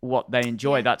 that's what they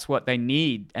enjoy. Yeah. That's what they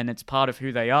need, and it's part of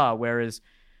who they are. Whereas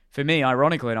for me,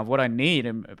 ironically enough, what I need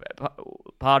and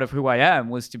part of who I am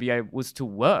was to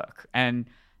work, and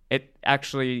it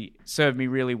actually served me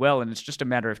really well. And it's just a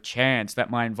matter of chance that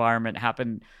my environment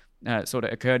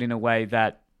occurred in a way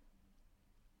that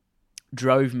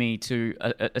drove me to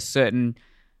a certain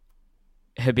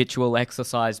habitual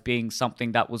exercise being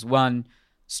something that was, one,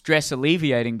 stress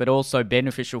alleviating, but also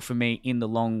beneficial for me in the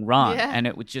long run. Yeah. And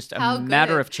it was just a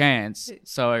matter of chance.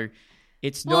 So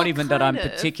it's not even that I'm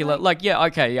particular.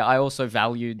 I also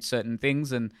valued certain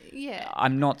things, and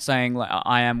I'm not saying like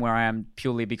I am where I am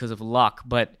purely because of luck,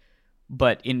 but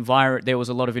there was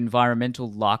a lot of environmental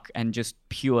luck and just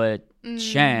pure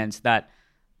chance that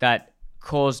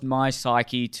caused my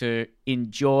psyche to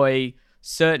enjoy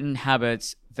certain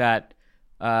habits that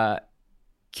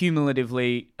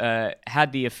cumulatively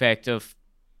had the effect of,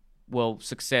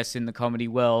 success in the comedy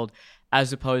world,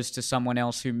 as opposed to someone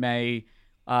else who may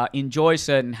enjoy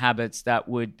certain habits that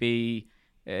would be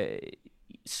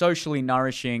socially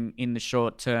nourishing in the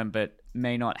short term, but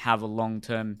may not have a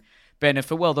long-term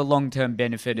benefit. Well, the long-term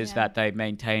benefit is that they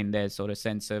maintain their sort of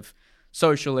sense of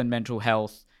social and mental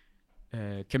health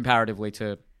comparatively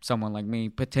to someone like me,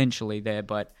 potentially there.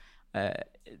 But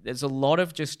there's a lot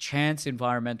of just chance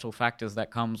environmental factors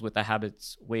that comes with the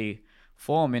habits we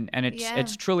form. And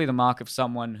it's truly the mark of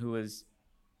someone who has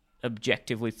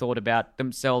objectively thought about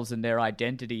themselves and their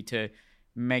identity to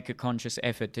make a conscious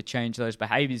effort to change those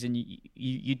behaviors. And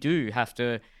you do have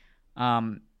to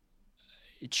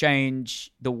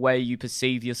change the way you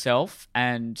perceive yourself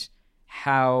and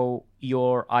how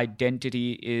your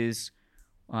identity is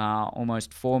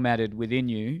almost formatted within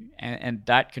you. And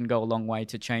that can go a long way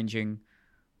to changing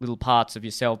little parts of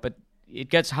yourself. But it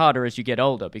gets harder as you get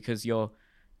older because the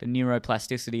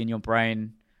neuroplasticity in your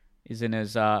brain isn't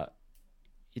as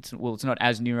it's not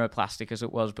as neuroplastic as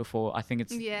it was before. I think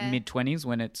it's mid-20s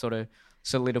when it sort of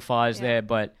solidifies there,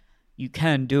 but you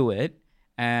can do it,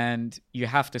 and you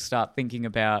have to start thinking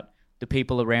about the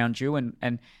people around you,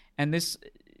 and this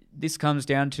comes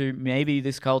down to maybe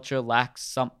this culture lacks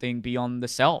something beyond the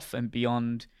self and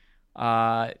beyond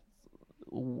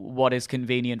what is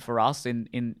convenient for us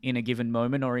in a given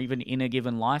moment or even in a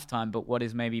given lifetime, but what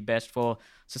is maybe best for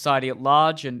society at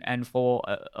large and for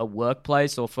a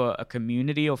workplace or for a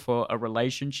community or for a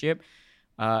relationship.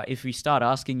 If you start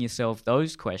asking yourself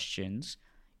those questions,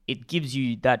 it gives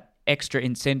you that extra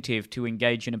incentive to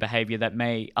engage in a behavior that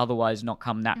may otherwise not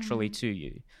come naturally to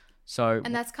you.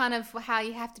 And that's kind of how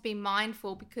you have to be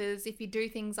mindful, because if you do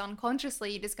things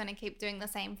unconsciously, you're just going to keep doing the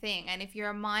same thing. And if you're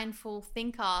a mindful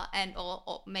thinker and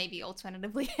or maybe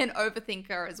alternatively an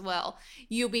overthinker as well,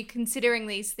 you'll be considering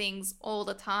these things all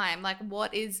the time. Like,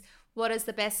 what is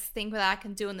the best thing that I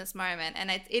can do in this moment? And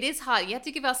it is hard. You have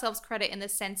to give ourselves credit in the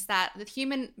sense that the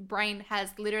human brain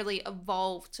has literally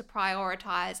evolved to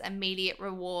prioritize immediate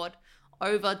reward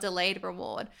over delayed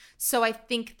reward. So I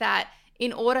think that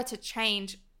in order to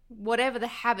change whatever the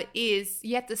habit is,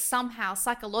 you have to somehow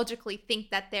psychologically think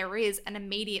that there is an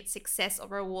immediate success or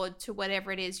reward to whatever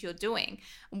it is you're doing.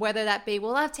 Whether that be,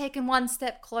 well, I've taken one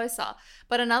step closer.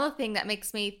 But another thing that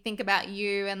makes me think about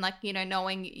you and, like, you know,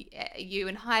 knowing you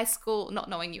in high school, not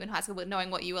knowing you in high school, but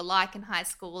knowing what you were like in high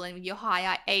school and your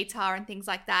high ATAR and things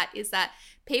like that, is that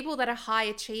people that are high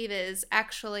achievers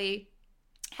actually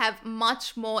have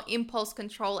much more impulse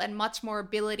control and much more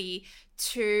ability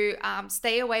to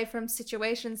stay away from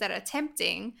situations that are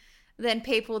tempting than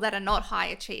people that are not high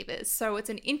achievers. So it's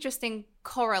an interesting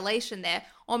correlation there.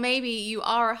 Or maybe you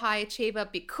are a high achiever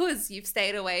because you've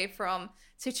stayed away from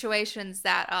situations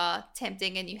that are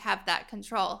tempting and you have that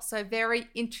control. So very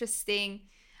interesting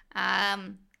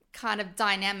kind of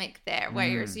dynamic there.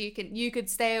 Whereas you could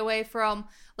stay away from,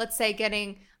 let's say,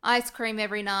 getting ice cream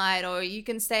every night, or you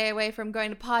can stay away from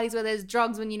going to parties where there's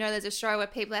drugs when you know there's a show where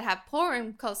people that have poor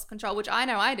impulse control, which I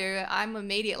know I do. I'm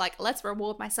immediate, like, let's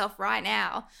reward myself right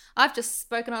now. I've just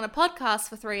spoken on a podcast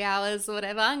for 3 hours or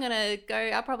whatever. I'm going to go,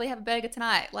 I'll probably have a burger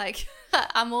tonight. Like,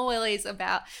 I'm always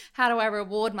about how do I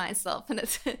reward myself? And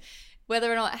it's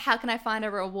whether or not, how can I find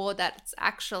a reward that's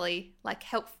actually like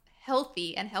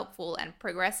healthy and helpful and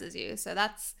progresses you. So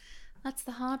that's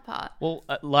the hard part. Well,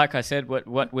 like I said,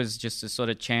 what was just a sort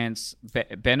of chance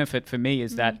benefit for me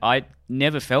is that I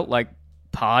never felt like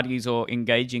parties or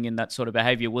engaging in that sort of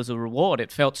behavior was a reward.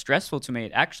 It felt stressful to me.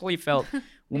 It actually felt,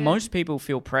 most people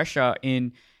feel pressure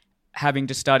in having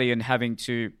to study and having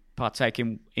to partake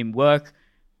in work.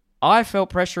 I felt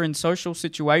pressure in social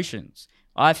situations.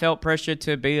 I felt pressure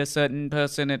to be a certain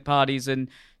person at parties and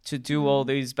to do all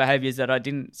these behaviors that I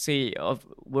didn't see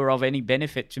were of any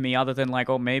benefit to me, other than like,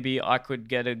 oh, maybe I could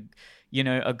get a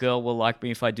girl will like me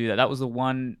if I do that. That was the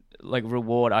one like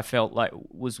reward I felt like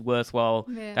was worthwhile,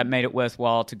 that made it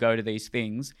worthwhile to go to these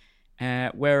things.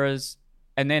 Whereas,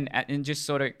 and just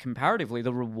sort of comparatively,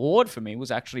 the reward for me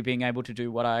was actually being able to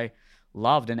do what I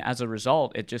loved. And as a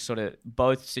result, it just sort of,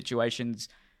 both situations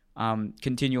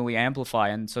continually amplify.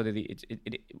 And sort of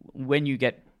when you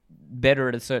get better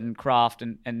at a certain craft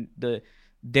and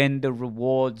then the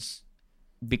rewards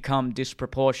become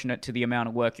disproportionate to the amount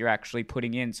of work you're actually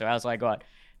putting in. So as I got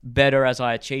better, as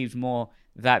I achieved more,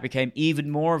 that became even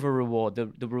more of a reward.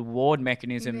 The reward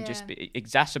mechanism just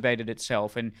exacerbated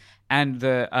itself, and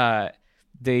the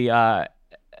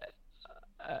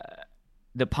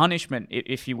punishment,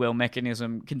 if you will,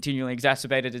 mechanism continually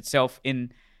exacerbated itself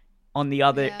on the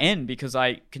other end, because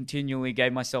I continually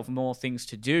gave myself more things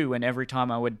to do, and every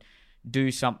time I would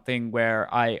do something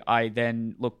where I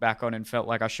then look back on and felt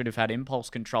like I should have had impulse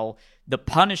control, the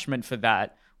punishment for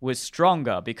that was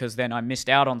stronger, because then I missed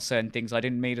out on certain things. I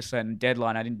didn't meet a certain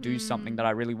deadline. I didn't do something that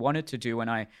I really wanted to do.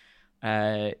 And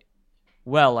in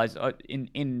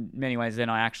many ways, then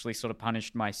I actually sort of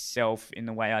punished myself in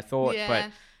the way I thought.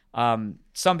 Yeah. But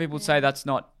some people would say that's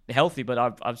not healthy,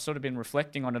 but I've sort of been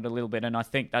reflecting on it a little bit. And I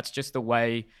think that's just the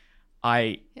way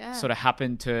I sort of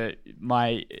happened to,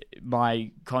 my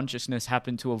consciousness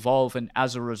happened to evolve. And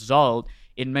as a result,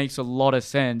 it makes a lot of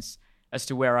sense as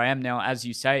to where I am now. As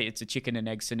you say, it's a chicken and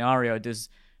egg scenario.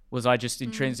 Was I just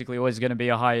intrinsically always going to be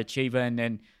a high achiever, and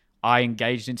then I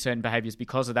engaged in certain behaviors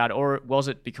because of that? Or was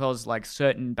it because like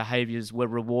certain behaviors were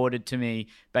rewarded to me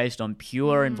based on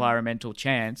pure environmental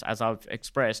chance, as I've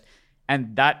expressed,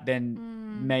 and that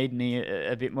then made me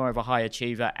a bit more of a high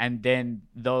achiever, and then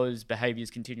those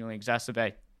behaviors continually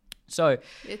exacerbate? So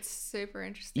it's super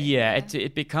interesting. Yeah,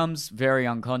 it becomes very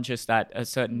unconscious that a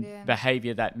certain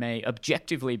behavior that may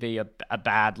objectively be a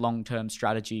bad long-term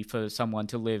strategy for someone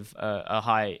to live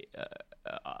a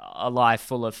life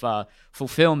full of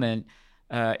fulfillment,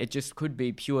 it just could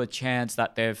be pure chance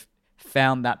that they've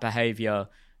found that behavior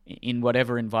in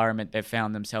whatever environment they've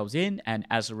found themselves in, and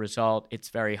as a result, it's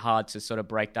very hard to sort of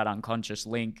break that unconscious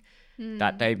link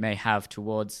that they may have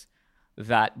towards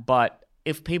that. But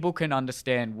if people can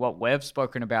understand what we've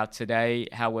spoken about today,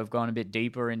 how we've gone a bit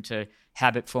deeper into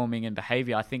habit forming and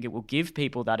behavior, I think it will give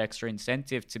people that extra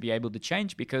incentive to be able to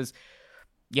change, because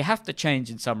you have to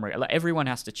change in some way. Like, everyone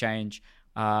has to change.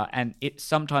 And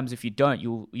sometimes if you don't,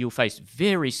 you'll face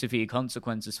very severe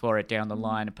consequences for it down the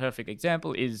line. A perfect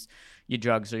example is your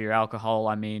drugs or your alcohol.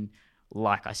 I mean,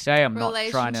 like I say, I'm not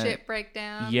trying to... Relationship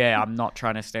breakdown. Yeah, I'm not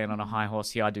trying to stand on a high horse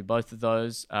here. I do both of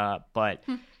those. But,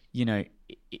 you know...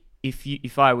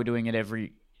 If I were doing it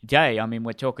every day, I mean,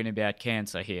 we're talking about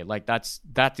cancer here. Like,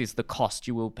 that is the cost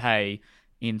you will pay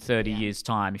in 30 years'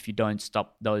 time if you don't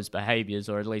stop those behaviors,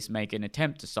 or at least make an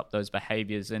attempt to stop those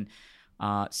behaviors. And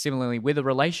similarly with a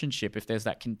relationship, if there's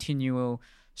that continual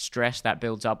stress that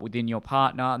builds up within your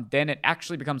partner, then it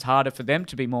actually becomes harder for them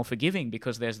to be more forgiving,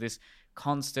 because there's this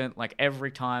constant, like, every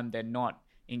time they're not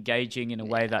engaging in a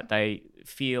way that they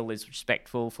feel is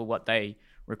respectful for what they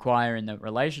require in the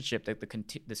relationship, that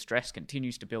the stress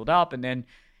continues to build up. And then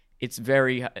it's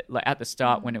very, like, at the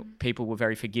start when people were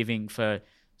very forgiving for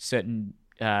certain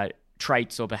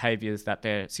traits or behaviors that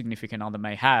their significant other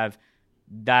may have,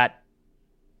 that,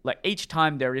 like, each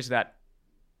time there is that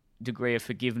degree of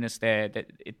forgiveness there,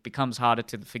 that it becomes harder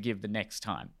to forgive the next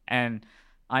time. And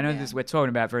I know we're talking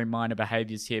about very minor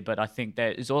behaviors here, but I think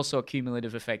there is also a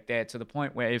cumulative effect there, to the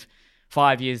point where if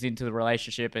 5 years into the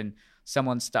relationship and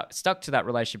someone's stuck to that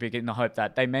relationship in the hope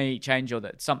that they may change, or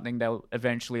that something they'll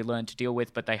eventually learn to deal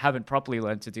with, but they haven't properly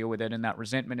learned to deal with it, and that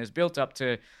resentment is built up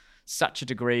to such a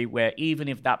degree where even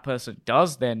if that person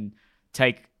does then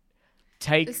take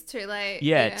it's too late.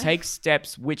 Take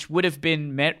steps which would have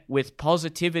been met with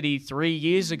positivity 3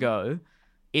 years ago,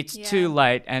 it's too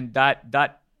late. And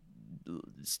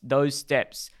those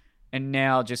steps are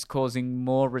now just causing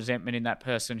more resentment in that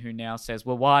person, who now says,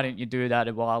 well, why didn't you do that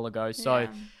a while ago? So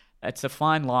it's a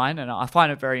fine line, and I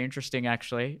find it very interesting,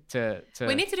 actually.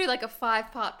 We need to do like a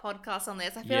 5-part podcast on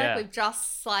this. I feel like we've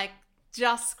just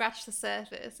scratched the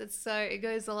surface. It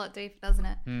goes a lot deeper, doesn't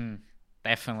it?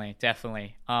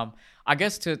 Definitely. I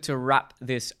guess to wrap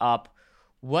this up,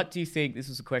 what do you think? This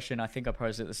was a question I think I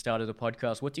posed at the start of the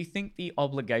podcast. What do you think the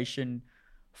obligation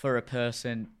for a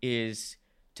person is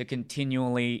to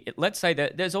continually? Let's say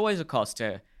that there's always a cost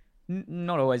to.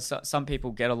 Not always. Some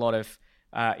people get a lot of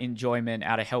enjoyment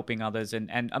out of helping others,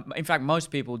 and in fact most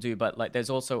people do, but like, there's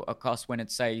also a cost when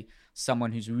it's, say,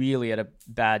 someone who's really at a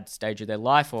bad stage of their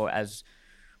life, or, as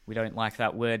we don't like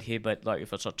that word here, but like,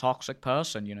 if it's a toxic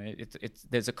person, you know, it's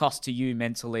there's a cost to you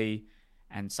mentally,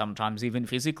 and sometimes even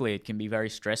physically. It can be very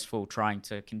stressful trying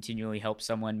to continually help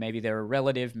someone. Maybe they're a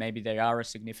relative, maybe they are a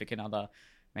significant other,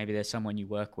 maybe they're someone you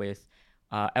work with.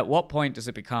 At what point does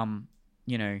it become,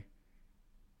 you know,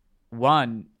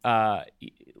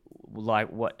 like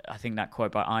what I think that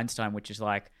quote by Einstein, which is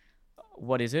like,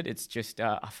 what is it? It's just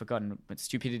I've forgotten. But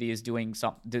stupidity is doing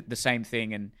the same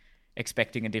thing and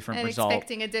expecting a different result.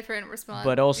 Expecting a different response.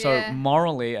 But also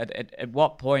morally, at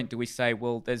what point do we say,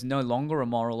 well, there's no longer a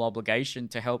moral obligation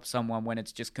to help someone when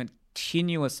it's just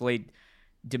continuously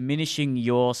diminishing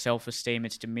your self-esteem,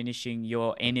 it's diminishing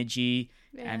your energy,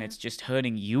 and it's just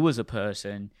hurting you as a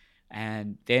person,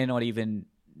 and they're not even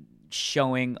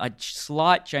showing a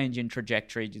slight change in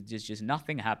trajectory. There's just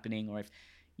nothing happening. Or if,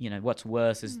 you know, what's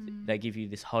worse is they give you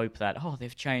this hope that, oh,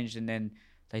 they've changed, and then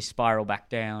they spiral back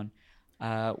down.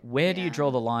 Where do you Yeah.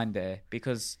 draw the line there?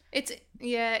 Because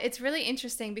It's really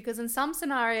interesting because in some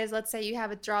scenarios, let's say you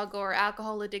have a drug or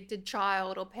alcohol addicted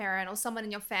child or parent or someone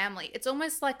in your family, it's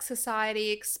almost like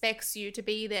society expects you to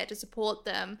be there to support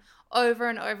them over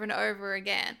and over and over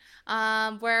again.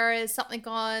 Whereas something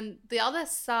on the other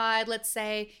side, let's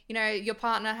say, your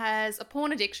partner has a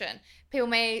porn addiction. People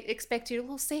may expect you to,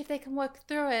 well, see if they can work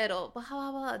through it or blah,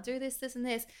 blah, blah, do this, and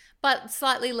this. But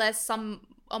slightly less, some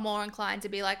are more inclined to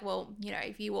be like, well,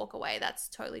 if you walk away, that's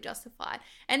totally justified.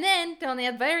 And then on the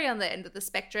end of the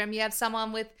spectrum, you have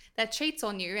someone that cheats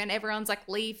on you and everyone's like,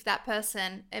 leave that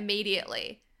person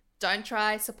immediately. Don't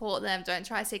try support them. Don't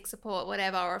try seek support,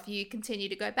 whatever. Or if you continue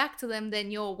to go back to them,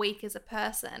 then you're weak as a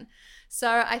person.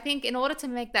 So I think in order to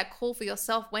make that call for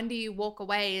yourself, when do you walk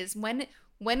away is when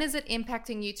is it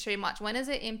impacting you too much? When is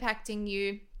it impacting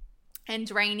you and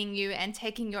draining you and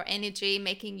taking your energy,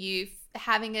 making you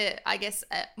having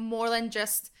more than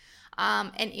just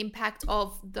an impact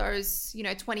of those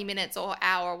 20 minutes or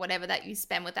hour or whatever that you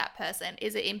spend with that person?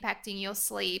 Is it impacting your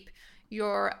sleep,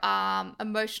 your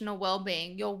emotional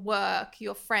well-being, your work,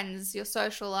 your friends, your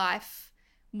social life?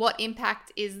 What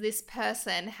impact is this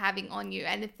person having on you?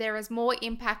 And if there is more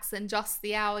impacts than just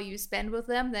the hour you spend with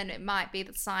them, then it might be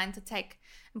the sign to take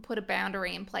and put a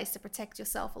boundary in place to protect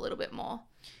yourself a little bit more.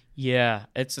 yeah,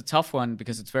 it's a tough one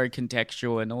because it's very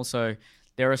contextual, and also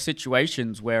there are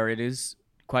situations where it is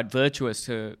quite virtuous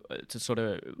to sort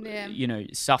of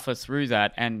suffer through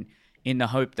that, and in the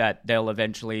hope that they'll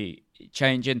eventually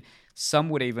change. And some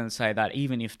would even say that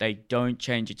even if they don't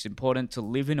change, it's important to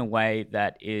live in a way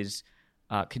that is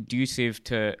conducive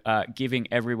to giving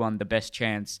everyone the best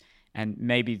chance. And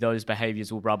maybe those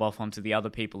behaviors will rub off onto the other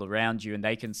people around you, and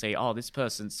they can see, oh, this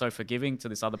person's so forgiving to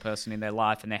this other person in their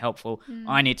life, and they're helpful.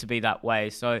 I need to be that way.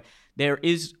 So there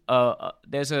is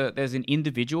there's an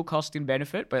individual cost and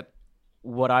benefit, but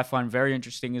what I find very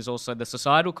interesting is also the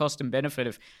societal cost and benefit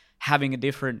of having a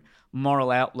different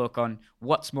moral outlook on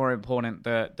what's more important,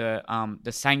 the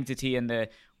sanctity and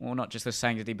not just the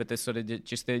sanctity, but the sort of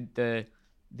the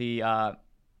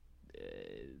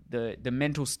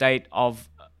mental state of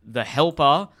the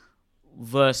helper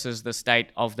versus the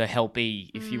state of the helpee,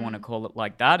 if you want to call it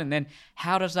like that. And then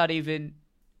how does that even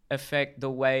affect the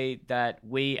way that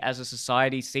we as a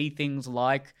society see things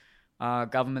like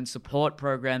government support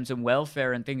programs and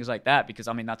welfare and things like that? Because,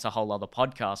 I mean, that's a whole other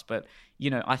podcast. But,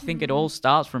 I think it all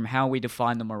starts from how we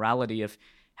define the morality of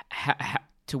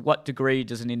to what degree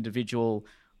does an individual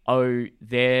owe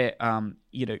their,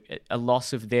 a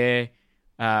loss of their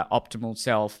optimal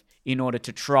self in order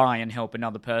to try and help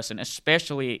another person,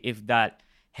 especially if that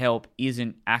help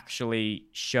isn't actually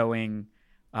showing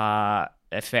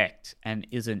effect and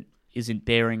isn't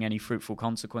bearing any fruitful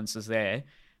consequences there.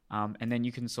 And then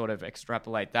you can sort of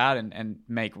extrapolate that and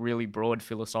make really broad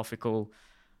philosophical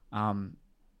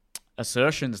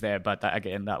assertions there. But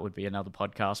that would be another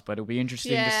podcast. But it'll be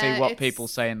interesting to see what people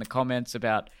say in the comments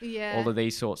about all of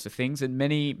these sorts of things. And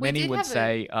many would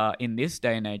say in this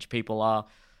day and age, people are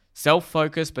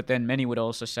self-focused, but then many would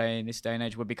also say in this day and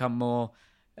age we've become more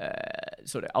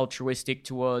sort of altruistic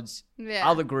towards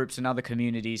other groups and other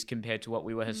communities compared to what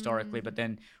we were historically. But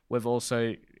then we've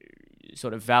also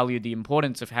sort of valued the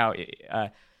importance of how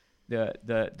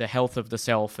the health of the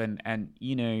self, and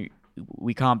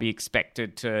we can't be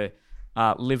expected to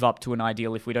live up to an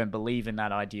ideal if we don't believe in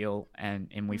that ideal,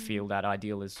 and we feel that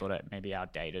ideal is sort of maybe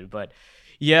outdated. But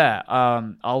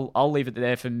I'll leave it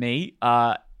there for me.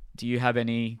 Do you have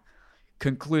any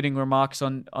concluding remarks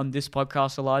on this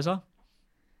podcast, Eliza?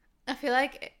 I feel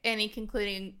like any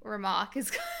concluding remark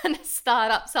is going to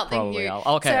start up something Probably. new.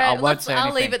 I won't say anything.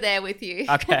 I'll leave it there with you.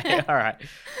 Okay, all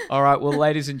right. Well,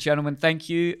 ladies and gentlemen, thank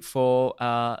you for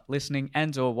listening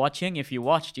and or watching. If you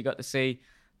watched, you got to see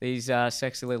these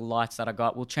sexy little lights that I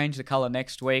got. We'll change the color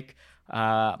next week.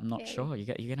 I'm not sure.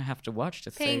 You're going to have to watch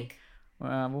to pink. See.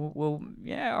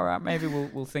 All right. Maybe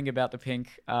we'll think about the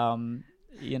pink.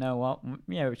 You know what?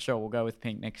 Yeah, sure. We'll go with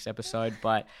pink next episode.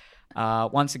 But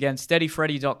once again,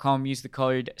 steadyfreddy.com. Use the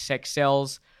code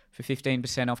SEXSELLS for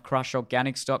 15% off.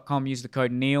 Crushorganics.com. Use the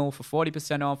code Neil for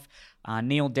 40% off.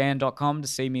 NeilDan.com to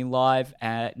see me live.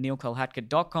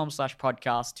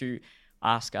 NeilKolhatka.com/podcast to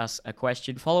ask us a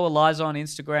question. Follow Eliza on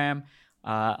Instagram.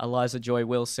 Eliza Joy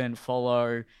Wilson.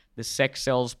 Follow the Sex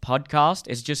Sells podcast.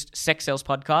 It's just Sex Sells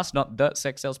podcast, not the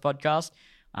Sex Sells podcast.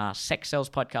 Sex Sells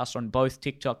podcast on both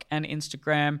TikTok and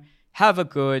Instagram. Have a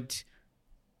good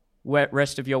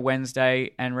rest of your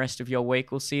Wednesday and rest of your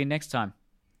week. We'll see you next time.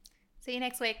 See you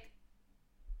next week.